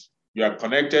internet, you are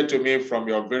connected to me from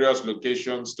your various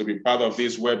locations to be part of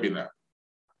this webinar.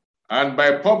 And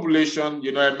by population,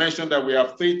 I mentioned that we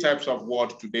have 3 types of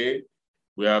world today.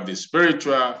 We have the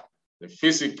spiritual, the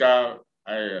physical,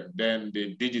 and then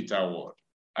the digital world.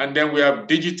 And then we have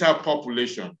digital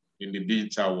population in the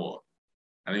digital world.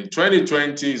 And in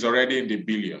 2020, it's already in the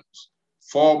billions,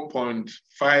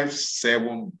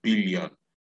 4.57 billion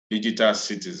digital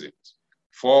citizens.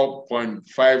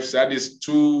 4.5, that is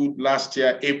 2 last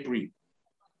year, April,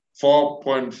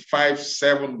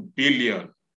 4.57 billion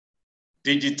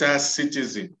digital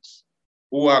citizens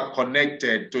who are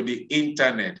connected to the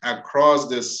internet across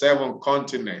the 7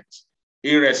 continents,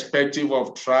 irrespective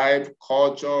of tribe,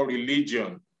 culture,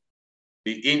 religion.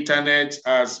 The internet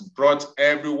has brought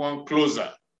everyone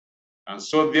closer. And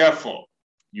so therefore,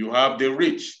 you have the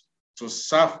reach to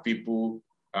serve people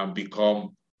and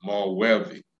become more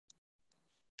wealthy.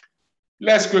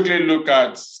 Let's quickly look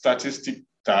at statistics,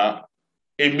 a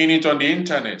minute on the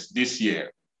internet this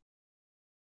year.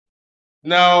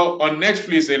 Now, on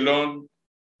Netflix alone,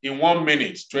 in 1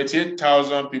 minute,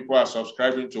 28,000 people are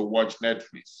subscribing to watch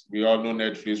Netflix. We all know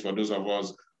Netflix for those of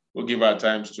us who give our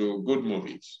times to good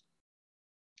movies.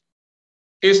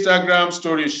 Instagram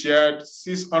stories shared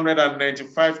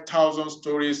 695,000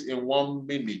 stories in 1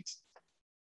 minute.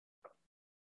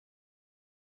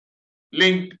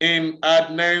 LinkedIn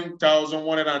had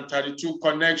 9,132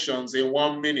 connections in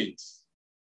 1 minute.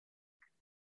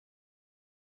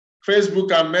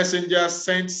 Facebook and Messenger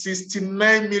sent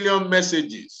 69 million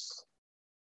messages.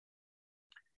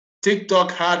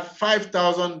 TikTok had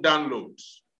 5,000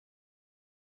 downloads.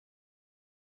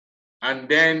 And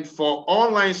then for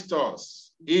online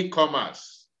stores,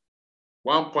 e-commerce,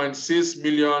 $1.6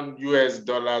 million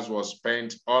was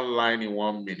spent online in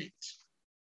 1 minute.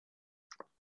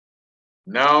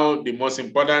 Now, the most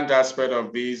important aspect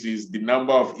of this is the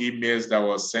number of emails that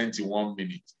was sent in 1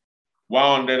 minute.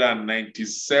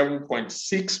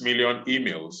 197.6 million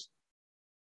emails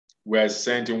were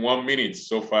sent in 1 minute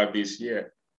so far this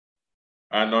year.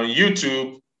 And on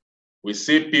YouTube, we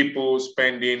see people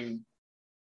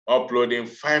uploading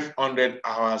 500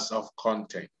 hours of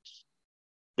content.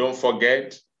 Don't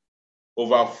forget,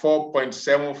 over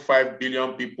 4.75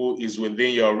 billion people is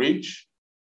within your reach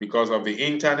because of the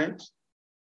internet.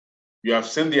 You have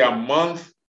seen the amount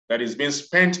that is being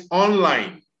spent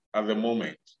online at the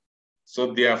moment.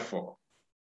 So therefore,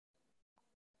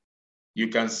 you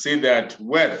can see that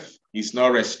wealth is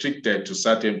not restricted to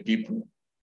certain people.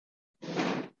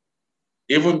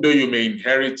 Even though you may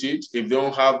inherit it, if they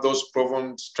don't have those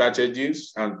proven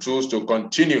strategies and tools to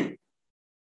continue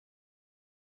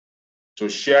to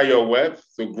share your wealth,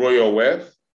 to grow your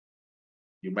wealth,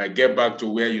 you might get back to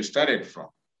where you started from.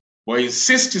 But in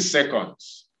 60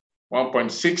 seconds,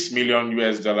 $1.6 million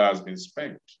has been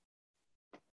spent.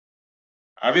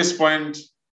 At this point,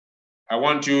 I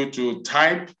want you to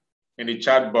type in the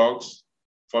chat box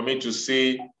for me to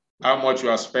see how much you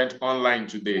have spent online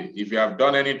today. If you have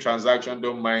done any transaction,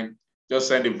 don't mind Just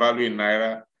send the value in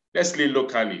Naira. Let's see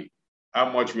locally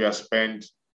how much we have spent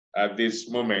at this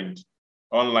moment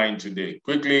online today.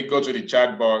 Quickly go to the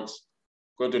chat box.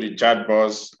 Go to the chat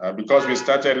box. Because we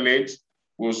started late,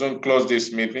 we'll soon close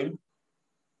this meeting.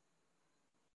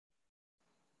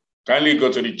 Kindly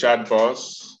go to the chat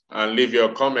box and leave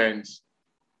your comments.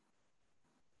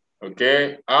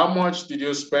 Okay, how much did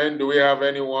you spend? Do we have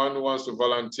anyone who wants to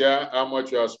volunteer? How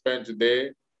much you have spent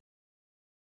today?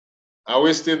 Are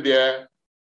we still there?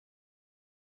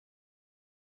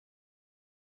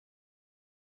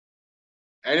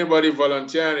 Anybody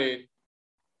volunteering?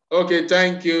 Okay,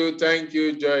 thank you,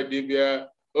 Joy Dibia.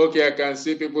 Okay, I can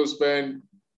see people spend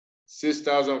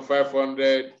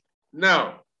 6,500.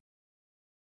 Now,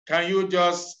 can you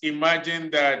just imagine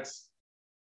that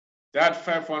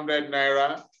 500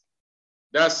 Naira,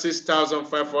 that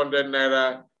 6,500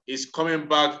 Naira is coming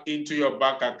back into your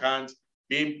bank account,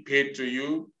 being paid to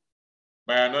you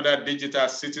by another digital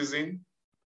citizen?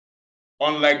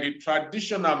 Unlike the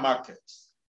traditional markets,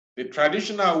 the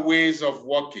traditional ways of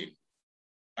working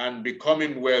and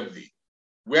becoming wealthy,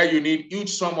 where you need huge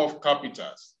sum of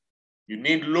capitals, you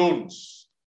need loans,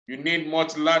 you need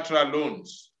multilateral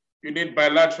loans, you need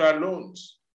bilateral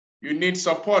loans, you need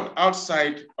support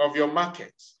outside of your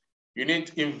market, you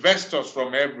need investors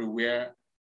from everywhere.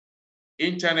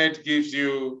 Internet gives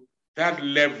you that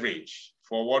leverage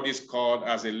for what is called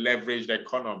as a leveraged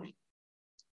economy,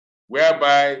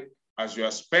 whereby as you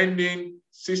are spending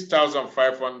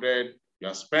 6,500, you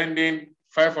are spending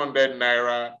 500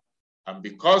 Naira, and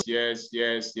because, yes.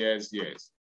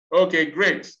 Okay,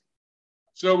 great.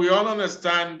 So we all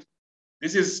understand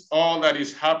this is all that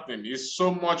is happening. It's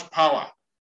so much power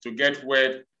to get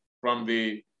word from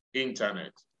the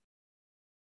internet.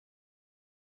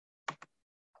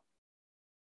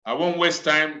 I won't waste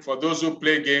time. For those who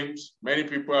play games, many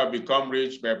people have become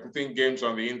rich by putting games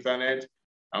on the internet.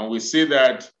 And we see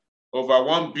that over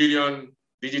 1 billion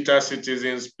digital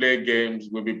citizens play games,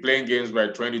 will be playing games by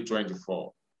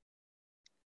 2024.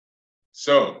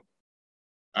 So,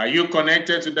 are you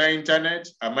connected to the internet?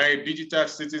 Am I a digital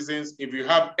citizen? If you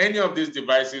have any of these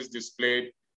devices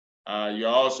displayed, you're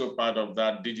also part of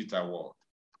that digital world.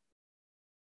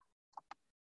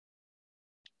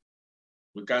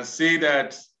 We can see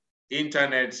that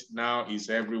internet now is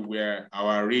everywhere.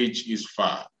 Our reach is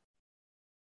far.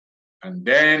 And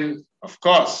then, of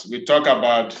course, we talk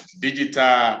about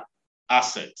digital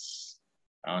assets.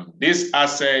 And these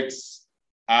assets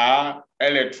are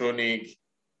electronic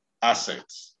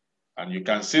assets. And you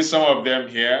can see some of them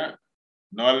here: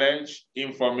 knowledge,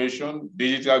 information,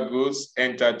 digital goods,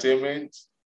 entertainment,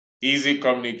 easy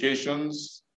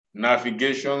communications,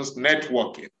 navigations,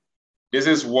 networking. This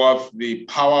is what the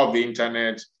power of the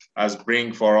internet has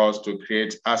bring for us to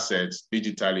create assets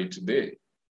digitally today.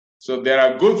 So there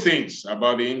are good things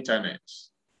about the internet: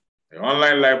 the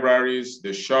online libraries,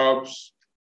 the shops,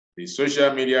 the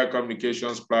social media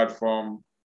communications platform,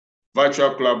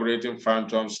 virtual collaborating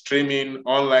phantoms, streaming,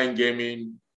 online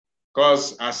gaming,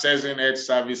 course, accessing health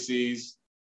services,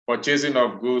 purchasing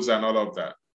of goods, and all of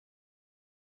that.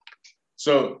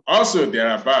 So also there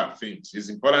are bad things. It's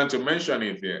important to mention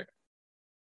it here,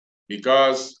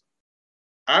 because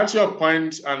at your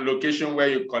point and location where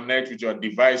you connect with your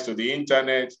device to the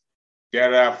internet,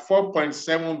 there are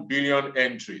 4.7 billion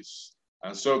entries.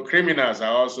 And so criminals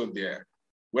are also there.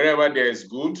 Wherever there is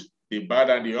good, the bad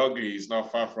and the ugly is not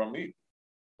far from it.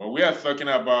 But we are talking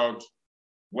about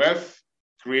wealth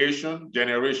creation,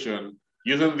 generation,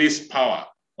 using this power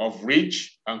of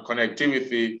reach and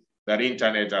connectivity that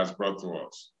internet has brought to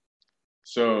us.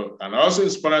 So, and also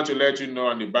it's important to let you know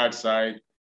on the bad side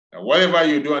that whatever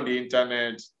you do on the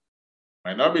internet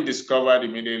might not be discovered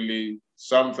immediately.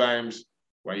 Sometimes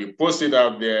when you post it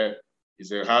out there,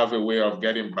 it's a half a way of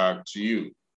getting back to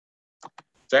you.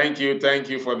 Thank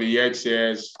you for the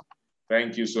yes.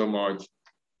 Thank you so much.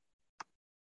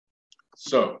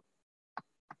 So,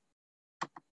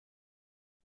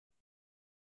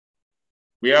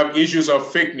 we have issues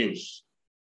of fake news.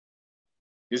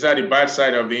 These are the bad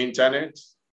side of the internet.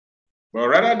 But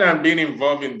rather than being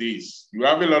involved in this, you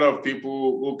have a lot of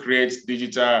people who create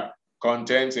digital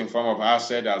content in form of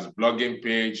asset as blogging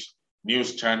page,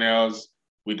 news channels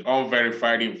with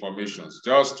unverified information,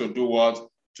 just to do what?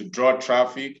 To draw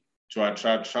traffic, to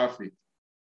attract traffic.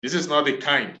 This is not the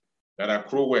kind that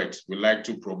AccruWealth would like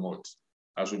to promote.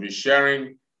 As we'll be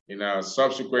sharing in our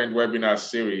subsequent webinar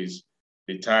series,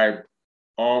 the type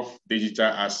of digital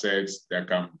assets that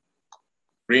can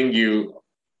bring you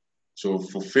to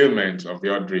fulfillment of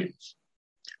your dreams.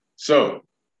 So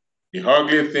the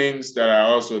ugly things that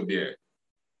are also there.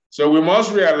 So we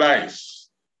must realize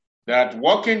that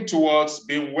working towards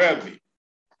being wealthy,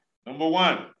 number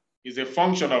one, is a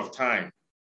function of time.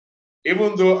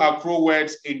 Even though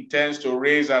AccruWords intends to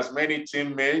raise as many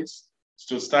teammates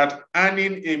to start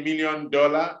earning $1 million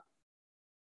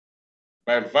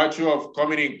by virtue of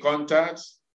coming in contact,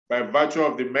 by virtue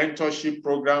of the mentorship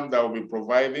program that we'll be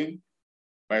providing,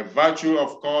 by virtue,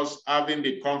 of course, having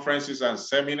the conferences and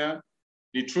seminar,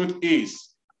 the truth is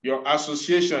your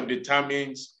association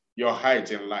determines your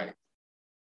height in life.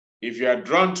 If you are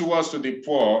drawn towards to the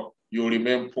poor, you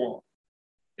remain poor.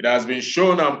 It has been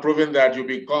shown and proven that you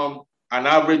become an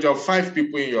average of 5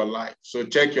 people in your life. So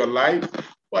check your life.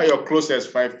 Who are your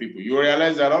closest 5 people? You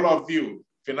realize that all of you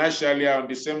financially are on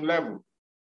the same level.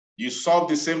 You solve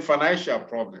the same financial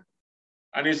problem.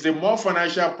 And it's the more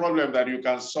financial problem that you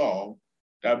can solve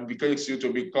that makes you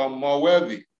to become more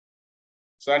wealthy.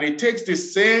 So and it takes the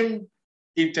same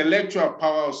intellectual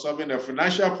power of solving the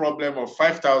financial problem of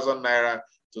 5,000 naira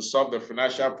to solve the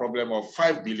financial problem of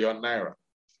 5 billion naira.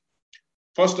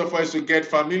 First of all, is to get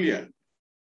familiar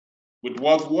with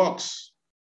what works,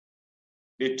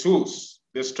 the tools,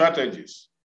 the strategies,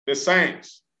 the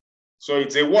science. So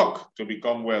it's a work to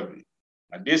become wealthy.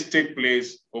 And this takes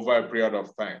place over a period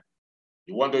of time.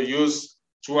 You want to use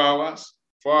 2 hours,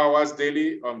 4 hours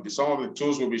daily on some of the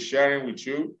tools we'll be sharing with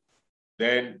you,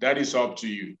 then that is up to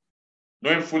you.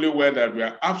 Knowing fully well that we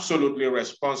are absolutely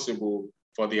responsible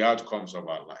for the outcomes of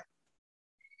our life.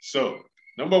 So,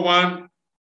 number one,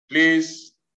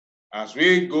 please, as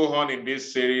we go on in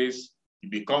this series, you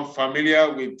become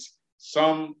familiar with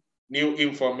some new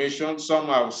information. Some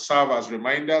have served as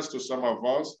reminders to some of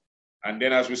us. And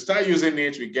then as we start using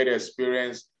it, we get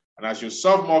experience. And as you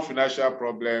solve more financial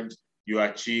problems, you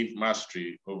achieve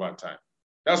mastery over time.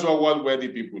 That's what wealthy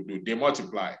people do. They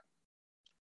multiply.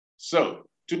 So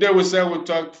today we said we'll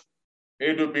talk a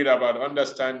little bit about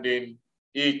understanding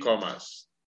e-commerce.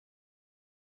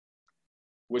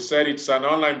 We said it's an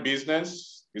online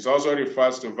business. It also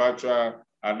refers to virtual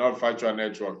and not virtual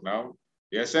network now.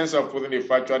 The essence of putting a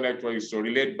virtual network is to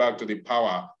relate back to the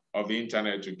power of the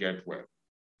internet to get well.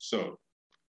 So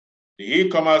the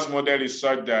e-commerce model is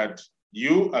such that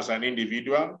you as an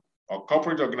individual or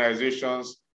corporate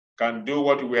organizations can do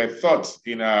what we were taught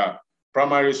in our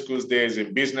primary schools days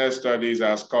in business studies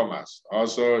as commerce.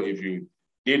 Also, if you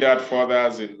did that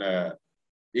further in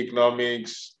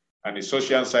economics and the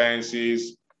social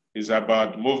sciences, is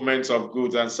about movements of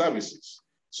goods and services.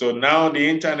 So now the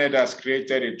internet has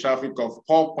created a traffic of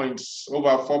over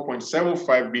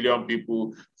 4.75 billion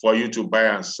people for you to buy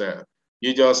and sell.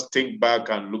 You just think back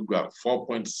and look at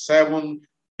 4.7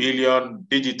 billion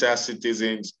digital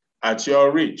citizens at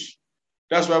your reach.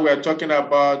 That's why we're talking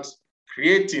about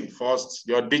creating first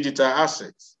your digital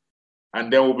assets.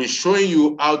 And then we'll be showing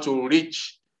you how to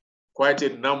reach quite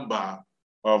a number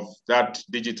of that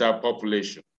digital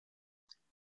population.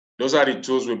 Those are the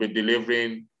tools we'll be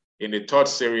delivering in the third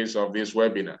series of this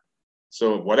webinar.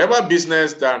 So whatever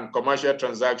business and commercial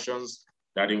transactions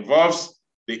that involves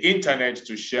the internet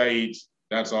to share it,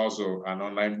 that's also an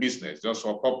online business, just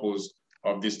for purpose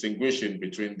of distinguishing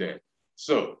between them.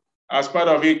 So as part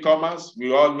of e-commerce,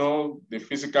 we all know the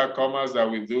physical commerce that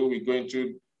we do. We go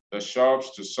into the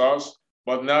shops to source,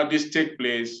 but now this takes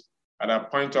place at a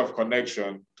point of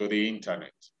connection to the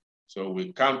internet. So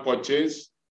we can purchase,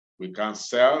 we can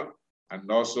sell,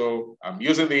 and also I'm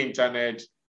using the internet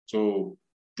to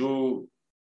do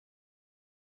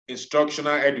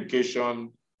instructional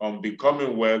education on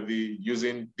becoming wealthy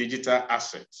using digital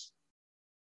assets.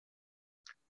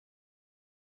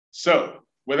 So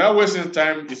without wasting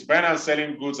time, it's buying and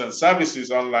selling goods and services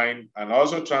online and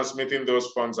also transmitting those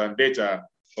funds and data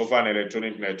over an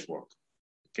electronic network.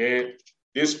 Okay,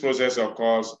 this process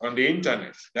occurs on the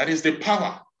internet. That is the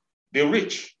power, the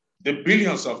reach, the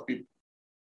billions of people.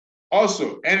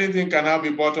 Also, anything can now be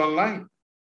bought online.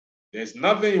 There's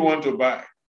nothing you want to buy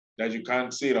that you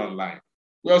can't see it online.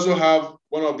 We also have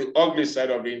one of the ugly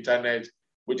side of the internet,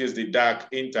 which is the dark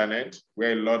internet,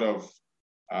 where a lot of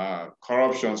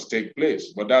corruptions take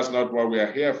place, but that's not what we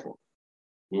are here for.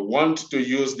 We want to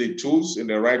use the tools in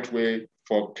the right way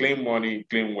for clean money,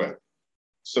 clean wealth.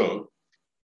 So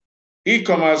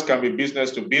e-commerce can be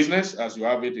business to business as you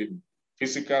have it in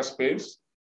physical space,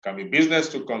 can be business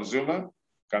to consumer,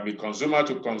 can be consumer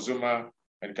to consumer,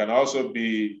 and can also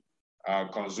be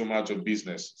consumer to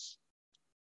businesses.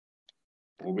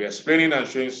 We'll be explaining and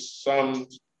showing some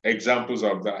examples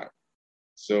of that.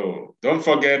 So don't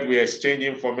forget, we exchange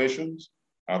information,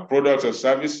 our products or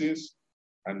services,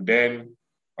 and then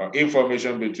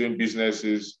information between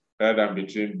businesses rather than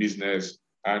between business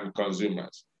and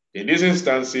consumers. In these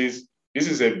instances, this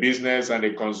is a business and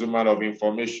a consumer of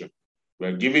information.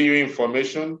 We're giving you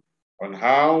information, on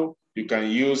how you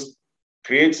can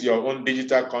create your own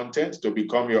digital content to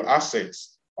become your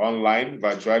assets online,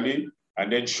 virtually,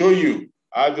 and then show you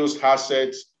how those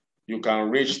assets you can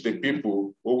reach the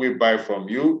people who will buy from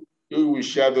you. You will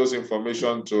share those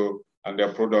information to and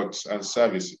their products and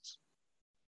services.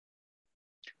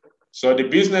 So the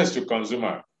business to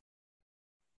consumer,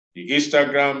 the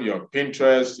Instagram, your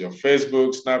Pinterest, your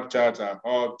Facebook, Snapchat are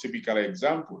all typical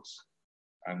examples.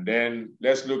 And then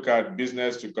let's look at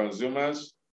business to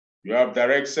consumers. You have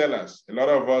direct sellers. A lot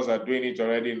of us are doing it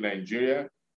already in Nigeria,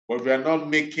 but we are not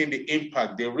making the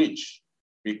impact they reach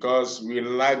because we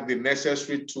lack the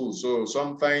necessary tools. So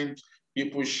sometimes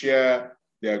people share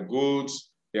their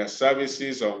goods, their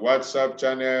services on WhatsApp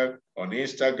channel, on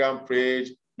Instagram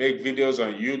page, make videos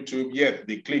on YouTube, yet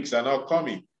the clicks are not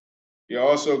coming. You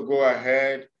also go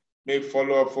ahead, make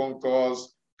follow-up phone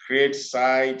calls, create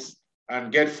sites,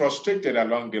 and get frustrated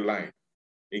along the line.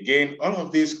 Again, all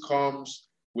of this comes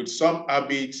with some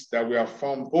habits that we have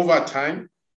formed over time,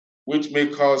 which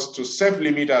make us to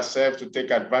self-limit ourselves to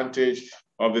take advantage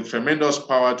of the tremendous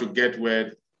power to get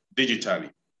word digitally.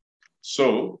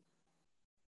 So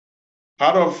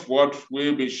part of what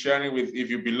we'll be sharing with, if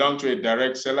you belong to a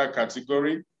direct seller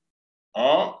category,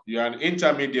 or you're an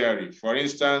intermediary, for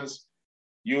instance,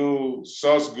 you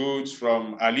source goods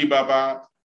from Alibaba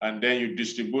and then you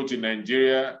distribute in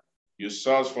Nigeria, you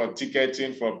source for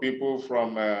ticketing for people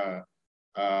from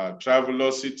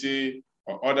Travelocity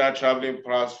or other traveling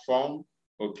platform,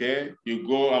 okay? You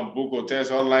go and book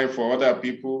hotels online for other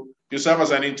people. You serve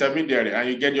as an intermediary and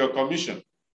you get your commission.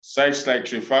 Sites like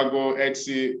Trivago,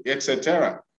 Etsy,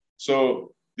 etc.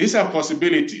 So these are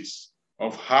possibilities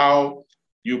of how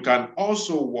you can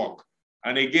also work.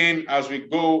 And again, as we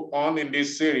go on in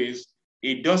this series,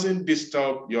 it doesn't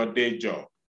disturb your day job.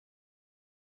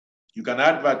 You can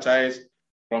advertise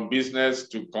from business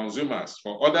to consumers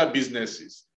for other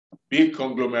businesses, big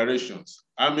conglomerations,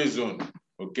 Amazon,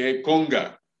 okay,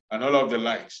 Konga, and all of the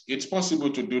likes. It's possible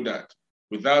to do that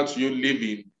without you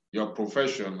leaving your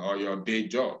profession or your day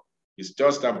job. It's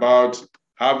just about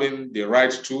having the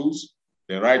right tools,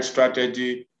 the right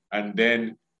strategy, and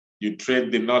then you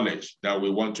trade the knowledge that we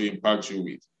want to impact you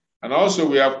with. And also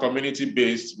we have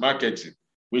community-based marketing,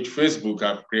 which Facebook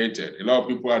have created. A lot of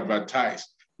people advertise.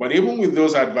 But even with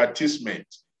those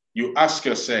advertisements, you ask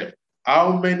yourself,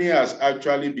 how many has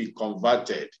actually been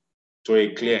converted to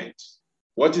a client?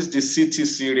 What is the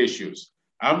CTC ratios?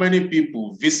 How many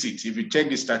people visit, if you check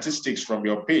the statistics from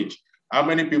your page, how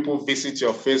many people visit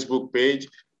your Facebook page?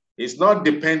 It's not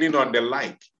depending on the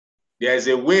like. There's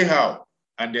a way how,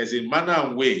 and there's a manner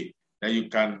and way that you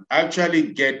can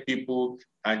actually get people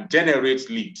and generate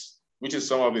leads, which is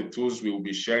some of the tools we will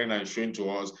be sharing and showing to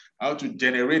us, how to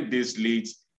generate these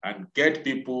leads and get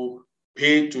people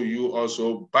pay to you,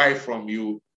 also buy from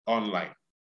you online.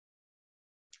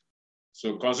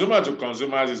 So consumer to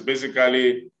consumers is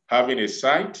basically having a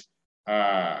site.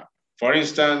 For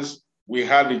instance, we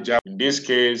have the job. In this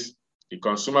case, the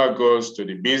consumer goes to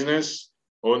the business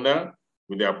owner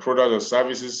with their products or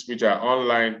services which are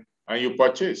online, and you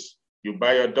purchase. You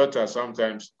buy your daughter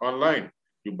sometimes online.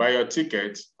 You buy your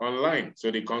tickets online. So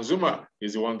the consumer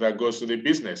is the one that goes to the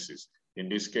businesses in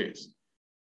this case.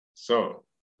 So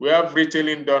we have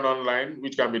retailing done online,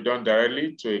 which can be done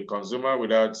directly to a consumer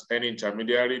without any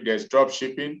intermediary. There's drop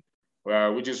shipping,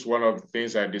 which is one of the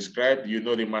things I described. You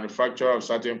know the manufacturer of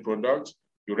certain products.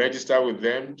 You register with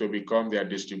them to become their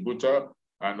distributor.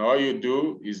 And all you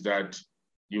do is that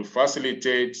you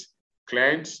facilitate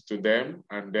clients to them,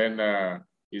 and then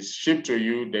it's shipped to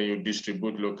you, then you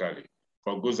distribute locally.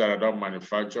 For goods that are not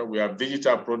manufactured, we have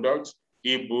digital products,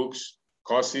 ebooks,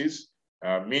 courses,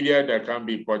 media that can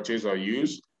be purchased or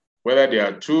used, whether they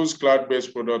are tools,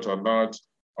 cloud-based products or not.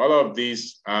 All of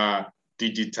these are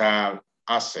digital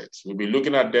assets. We'll be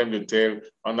looking at them detailed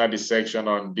under the section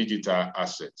on digital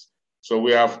assets. So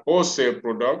we have wholesale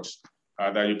products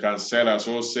that you can sell as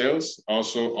wholesales,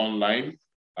 also online,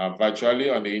 virtually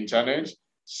on the internet.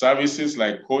 Services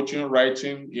like coaching,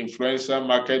 writing, influencer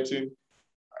marketing.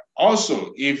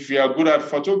 Also, if you are good at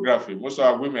photography, most of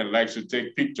our women like to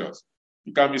take pictures.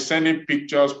 You can be sending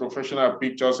pictures, professional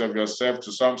pictures of yourself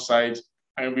to some sites,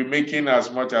 and you'll be making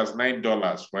as much as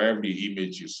 $9 for every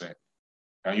image you send.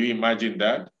 Can you imagine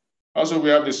that? Also, we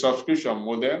have the subscription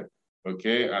model,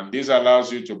 okay? And this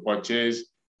allows you to purchase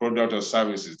products or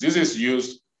services. This is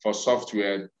used for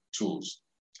software tools.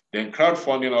 Then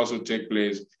crowdfunding also takes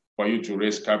place for you to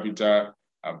raise capital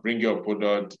and bring your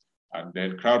product, and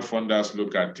then crowdfunders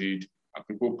look at it, and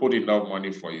people put enough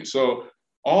money for you. So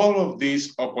all of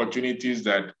these opportunities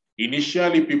that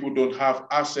initially people don't have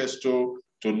access to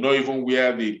know even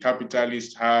where the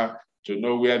capitalists are, to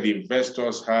know where the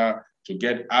investors are, to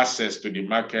get access to the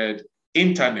market.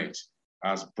 Internet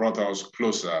has brought us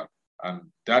closer, and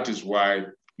that is why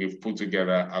we've put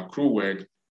together a Accruwork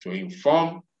to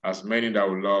inform as many that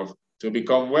would love to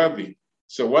become wealthy.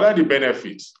 So what are the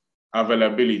benefits?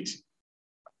 Availability.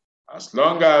 As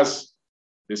long as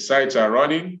the sites are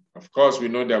running, of course, we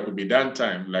know there could be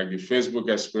downtime, like the Facebook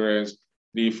experience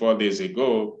 3-4 days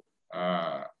ago.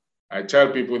 I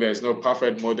tell people there's no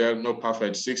perfect model, no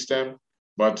perfect system,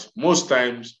 but most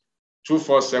times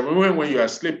 247, when you are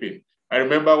sleeping. I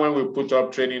remember when we put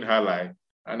up Training Highlight,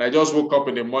 and I just woke up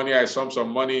in the morning, I saw some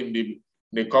money in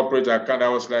the corporate account. I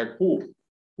was like, who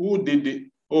did it?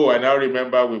 Oh, I now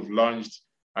remember we've launched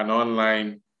an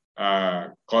online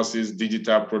courses,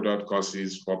 digital product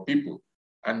courses for people.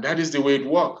 And that is the way it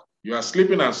works. You are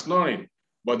sleeping and snoring,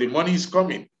 but the money is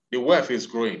coming. The wealth is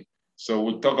growing. So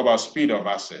we talk about speed of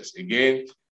access. Again,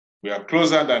 we are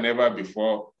closer than ever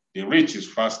before. The reach is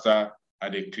faster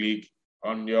at a click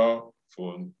on your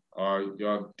phone or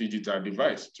your digital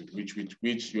device to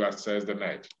which you access the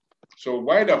net. So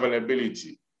wide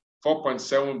availability,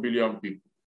 4.7 billion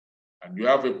people. And you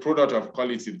have a product of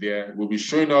quality there. We'll be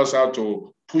showing us how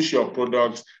to push your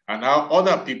products and how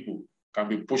other people can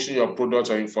be pushing your products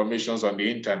or informations on the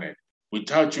internet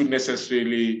without you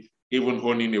necessarily even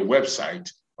owning a website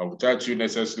or without you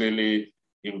necessarily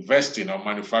investing or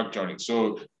manufacturing.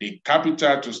 So the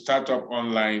capital to start up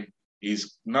online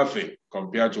is nothing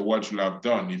compared to what you have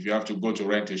done. If you have to go to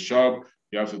rent a shop,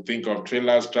 you have to think of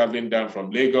trailers traveling down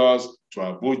from Lagos to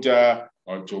Abuja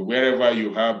or to wherever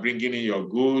you are, bringing in your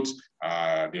goods,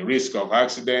 the risk of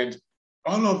accident,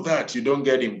 all of that, you don't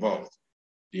get involved.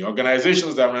 The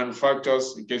organizations that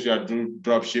manufactures, in case you are doing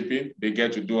drop shipping, they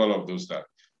get to do all of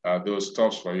those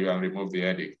stuffs for you and remove the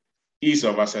headache. Ease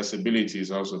of accessibility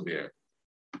is also there.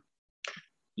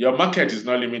 Your market is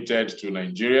not limited to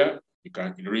Nigeria. You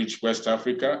can reach West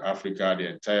Africa, Africa, the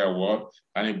entire world,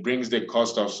 and it brings the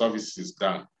cost of services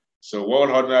down. So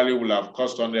what ordinarily will have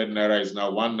cost 100 Naira is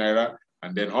now 1 Naira,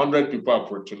 and then 100 people are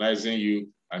patronizing you,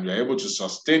 and you're able to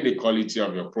sustain the quality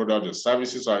of your product, the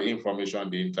services or information on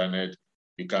the internet.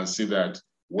 You can see that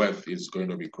wealth is going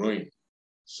to be growing.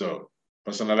 So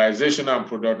personalization and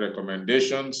product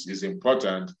recommendations is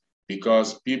important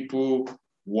because people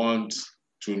want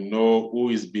to know who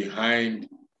is behind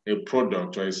a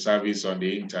product or a service on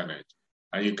the internet.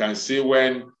 And you can see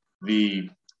when the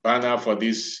banner for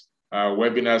this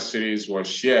webinar series was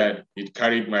shared, it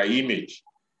carried my image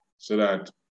so that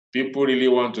people really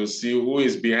want to see who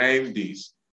is behind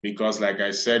this. Because like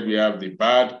I said, we have the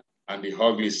bad and the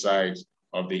ugly side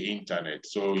of the internet.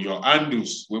 So your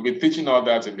handles, we'll be teaching all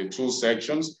that in the 2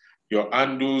 sections. Your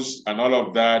handles and all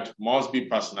of that must be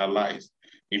personalized.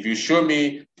 If you show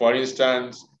me, for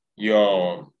instance,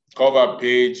 your cover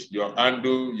page, your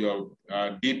handle, your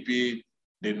DP,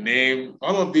 the name,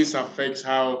 all of this affects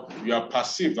how you are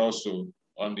perceived also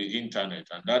on the internet.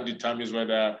 And that determines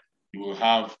whether you will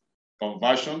have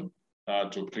conversion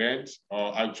to clients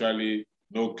or actually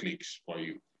no clicks for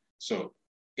you. So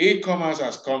e-commerce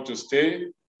has come to stay,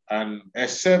 and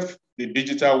except the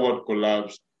digital world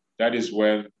collapse, that is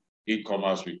when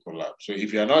e-commerce will collapse. So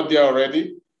if you're not there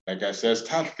already, like I said,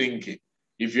 start thinking.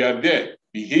 If you are there,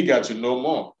 be eager to know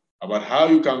more about how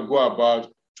you can go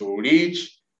about to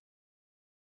reach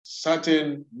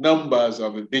certain numbers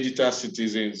of the digital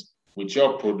citizens with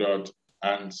your product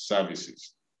and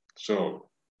services. So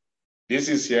this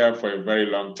is here for a very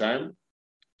long time.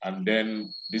 And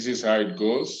then this is how it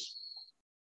goes.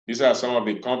 These are some of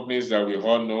the companies that we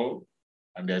all know.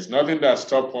 And there's nothing that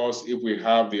stops us if we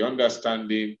have the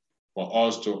understanding for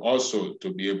us to also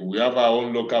to be able, we have our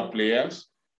own local players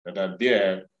that are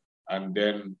there, and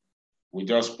then we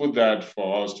just put that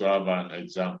for us to have an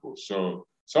example. So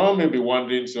someone may be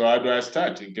wondering, so how do I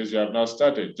start? In case you have not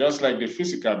started, just like the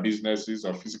physical businesses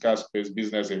or physical space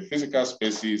business in physical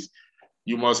spaces,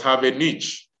 you must have a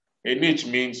niche. A niche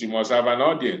means you must have an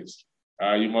audience.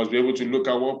 You must be able to look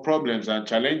at what problems and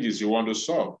challenges you want to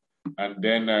solve. And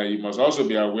then you must also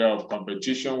be aware of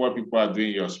competition, what people are doing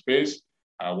in your space,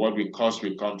 what will cost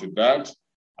will come to that.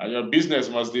 And your business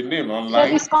must be named online.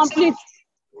 That is complete.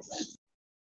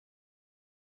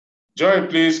 Joy,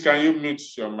 please, can you mute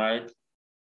your mic?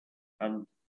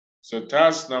 So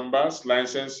task numbers,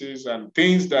 licenses, and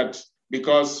things that,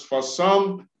 because for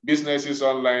some businesses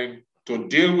online, to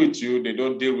deal with you, they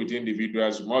don't deal with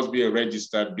individuals. You must be a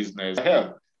registered business.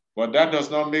 Hell, but that does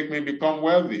not make me become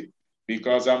wealthy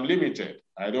because I'm limited.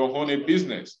 I don't own a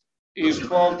business. It's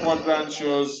 4 quadrant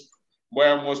shows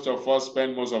where most of us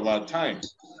spend most of our time.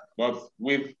 But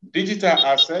with digital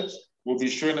assets, we'll be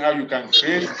showing how you can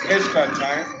create extra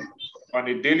time on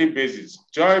a daily basis.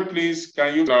 Joy, please,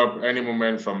 can you up any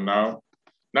moment from now?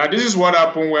 Now, this is what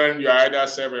happens when you're either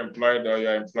self-employed or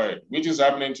you're employed, which is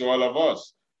happening to all of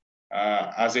us.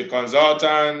 As a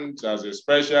consultant, as a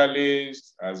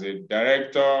specialist, as a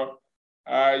director,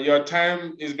 your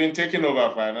time is being taken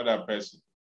over by another person.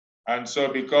 And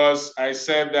so because I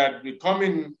said that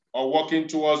becoming or working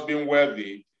towards being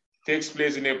wealthy takes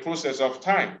place in a process of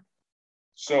time.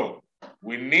 So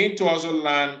we need to also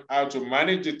learn how to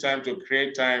manage the time, to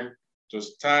create time, to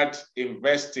start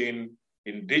investing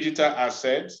in digital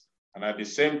assets, and at the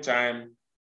same time,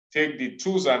 take the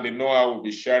tools and the know-how we'll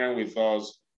be sharing with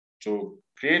us to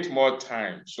create more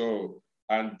time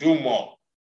and do more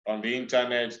on the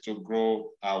internet to grow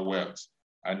our wealth.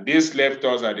 And this left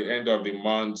us at the end of the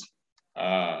month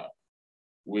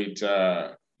with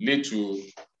little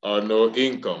or no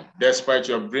income, despite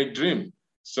your big dream.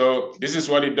 So this is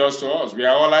what it does to us. We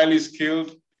are all highly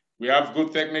skilled. We have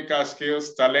good technical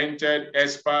skills, talented,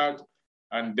 expert,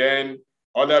 and then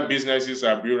other businesses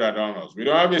are built around us. We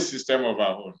don't have a system of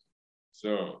our own.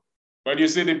 So, but you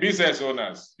see the business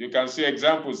owners, you can see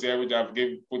examples here which I've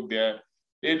put there.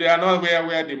 They are not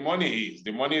where the money is.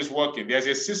 The money is working. There's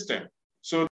a system.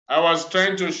 So I was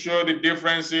trying to show the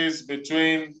differences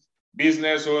between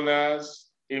business owners,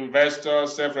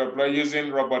 investors, self-employed,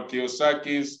 using Robert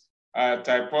Kiyosaki's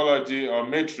typology or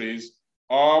matrix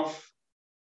of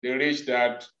the rich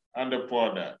dad and the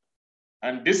poor dad.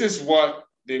 And this is what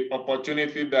the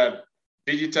opportunity that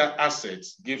digital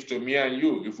assets give to me and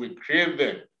you if we create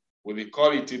them with the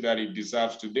quality that it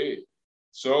deserves today.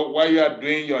 So while you are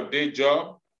doing your day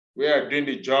job, we are doing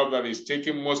the job that is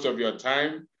taking most of your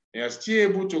time, you are still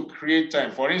able to create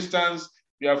time. For instance,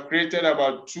 you have created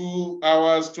about 2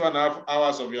 hours, 2.5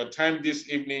 hours of your time this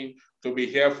evening to be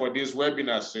here for this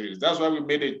webinar series. That's why we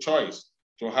made a choice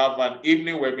to have an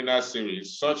evening webinar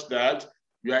series such that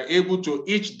you are able to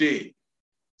each day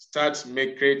start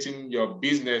creating your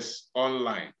business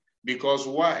online. Because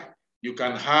why? You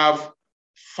can have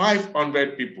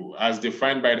 500 people as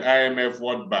defined by the IMF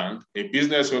World Bank. A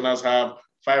business owners have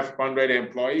 500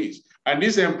 employees. And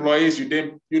these employees, you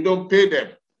don't pay them.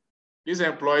 These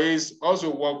employees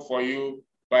also work for you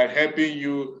by helping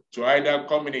you to either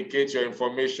communicate your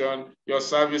information, your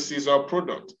services, or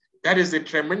product. That is the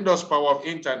tremendous power of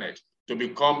internet to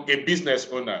become a business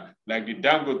owner like the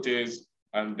Dangotes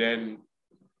and then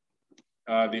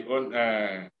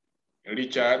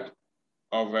Richard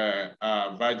of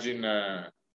Virgin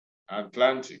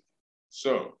Atlantic.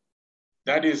 So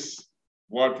that is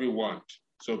what we want.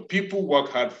 So people work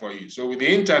hard for you. So with the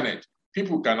internet,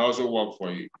 people can also work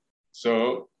for you.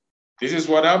 So this is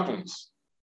what happens.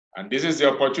 And this is the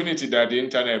opportunity that the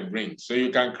internet brings. So you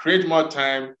can create more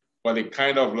time for the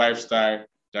kind of lifestyle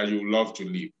that you love to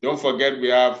live. Don't forget, we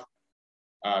have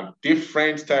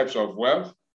different types of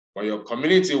wealth, but your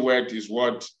community wealth is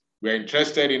what we're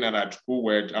interested in at True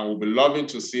Wealth, and we'll be loving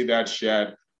to see that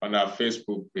shared on our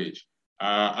Facebook page.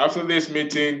 After this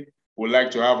meeting, we'd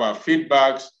like to have our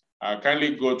feedbacks.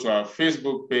 Kindly go to our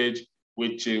Facebook page,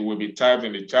 which will be typed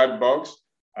in the chat box,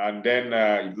 and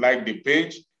then like the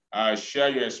page, share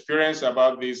your experience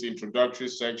about this introductory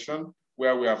section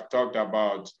where we have talked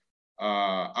about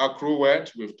Accrue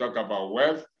Wealth, we've talked about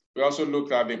wealth. We also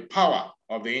looked at the power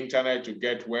of the internet to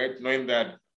get wealth, knowing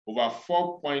that over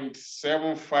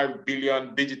 4.75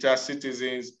 billion digital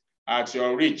citizens at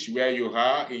your reach, where you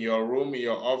are, in your room, in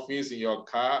your office, in your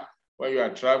car, when you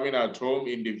are traveling at home,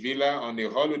 in the villa, on a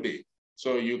holiday.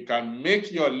 So you can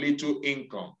make your little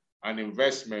income and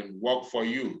investment work for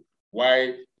you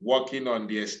while working on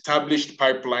the established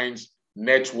pipelines,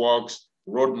 networks,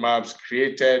 roadmaps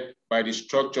created by the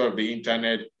structure of the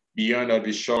internet beyond or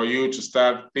before you to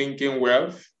start thinking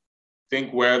wealth,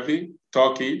 think wealthy,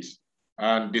 talk it,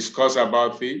 and discuss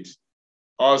about it.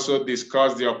 Also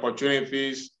discuss the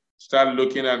opportunities, start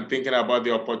looking and thinking about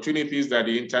the opportunities that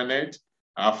the internet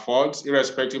affords,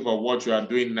 irrespective of what you are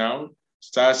doing now.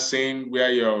 Start seeing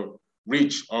where your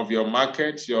reach of your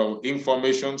market, your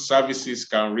information services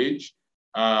can reach.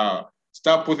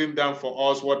 Start putting down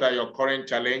for us what are your current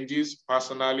challenges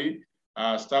personally.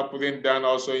 Start putting down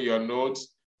also in your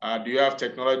notes, do you have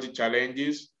technology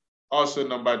challenges? Also,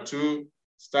 number 2,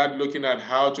 start looking at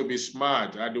how to be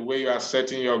smart at the way you are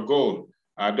setting your goal.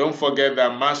 Don't forget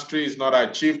that mastery is not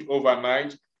achieved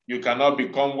overnight. You cannot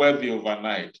become wealthy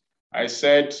overnight. I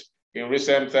said in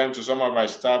recent times to some of my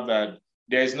staff that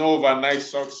there is no overnight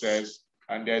success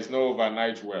and there is no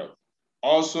overnight wealth.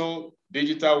 Also,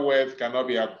 digital wealth cannot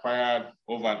be acquired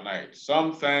overnight.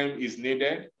 Some time is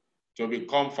needed to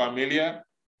become familiar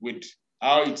with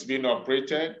how it's being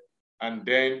operated, and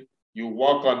then you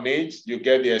work on it, you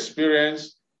get the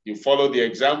experience, You follow the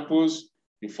examples,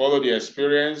 you follow the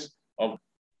experience of.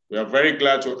 We are very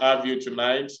glad to have you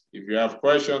tonight. If you have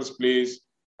questions, please.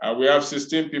 We have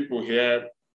 16 people here.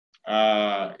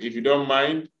 If you don't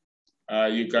mind,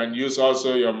 you can use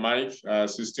also your mic.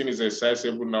 16 is a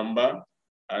sizable number.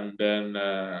 And then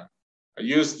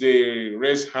use the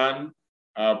raise hand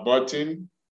button.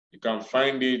 You can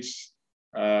find it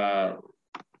there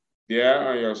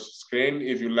on your screen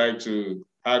if you like to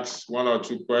ask 1 or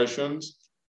 2 questions.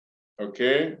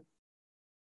 Okay.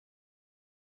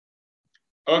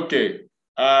 Okay.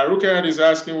 Rukayat is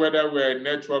asking whether we're a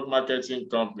network marketing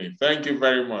company. Thank you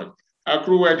very much.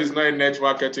 AccruWealth is not a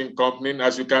network marketing company.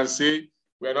 As you can see,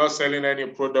 we're not selling any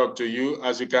product to you.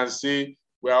 As you can see,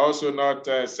 we're also not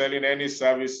selling any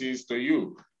services to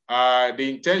you. The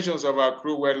intentions of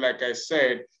AccruWealth, like I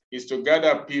said, is to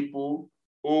gather people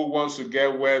who wants to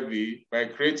get wealthy by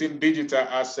creating digital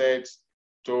assets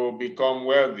to become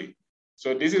wealthy.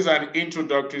 So this is an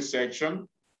introductory section.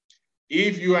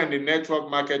 If you are in the network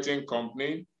marketing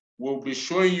company, we'll be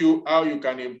showing you how you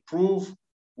can improve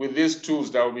with these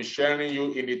tools that we'll be sharing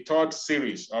you in the 3rd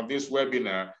series of this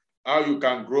webinar, how you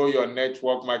can grow your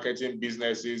network marketing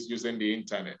businesses using the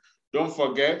internet. Don't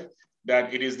forget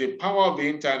that it is the power of the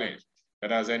internet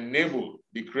that has enabled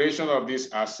the creation of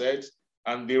these assets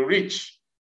and the reach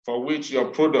for which your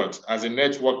product as a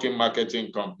networking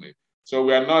marketing company. So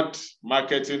we are not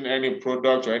marketing any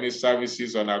product or any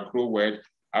services on AccruWealth.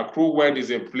 AccruWealth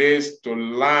is a place to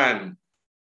learn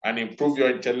and improve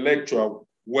your intellectual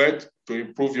wealth, to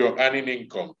improve your earning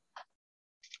income.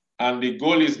 And the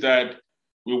goal is that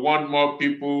we want more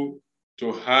people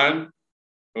to earn,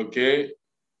 okay?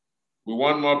 We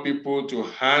want more people to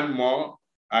earn more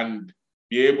and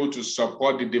be able to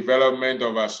support the development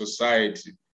of our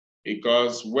society,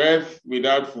 because wealth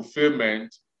without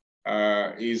fulfillment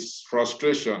is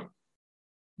frustration.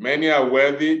 Many are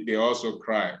wealthy, they also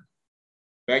cry.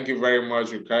 Thank you very much,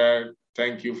 Rukayat.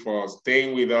 Thank you for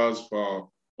staying with us for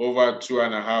over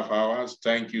 2.5 hours.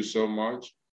 Thank you so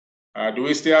much. Do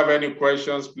we still have any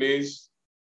questions, please?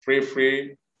 Feel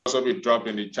free. Also be dropped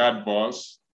in the chat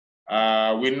box.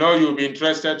 We know you'll be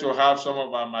interested to have some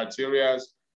of our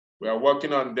materials. We are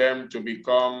working on them to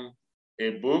become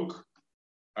a book.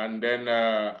 And then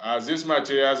as this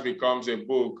materials becomes a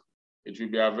book, it will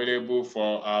be available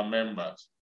for our members.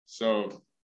 So,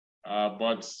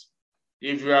 but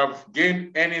if you have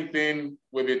gained anything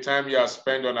with the time you have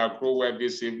spent on AccruWealth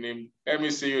this evening, let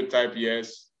me see you type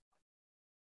yes.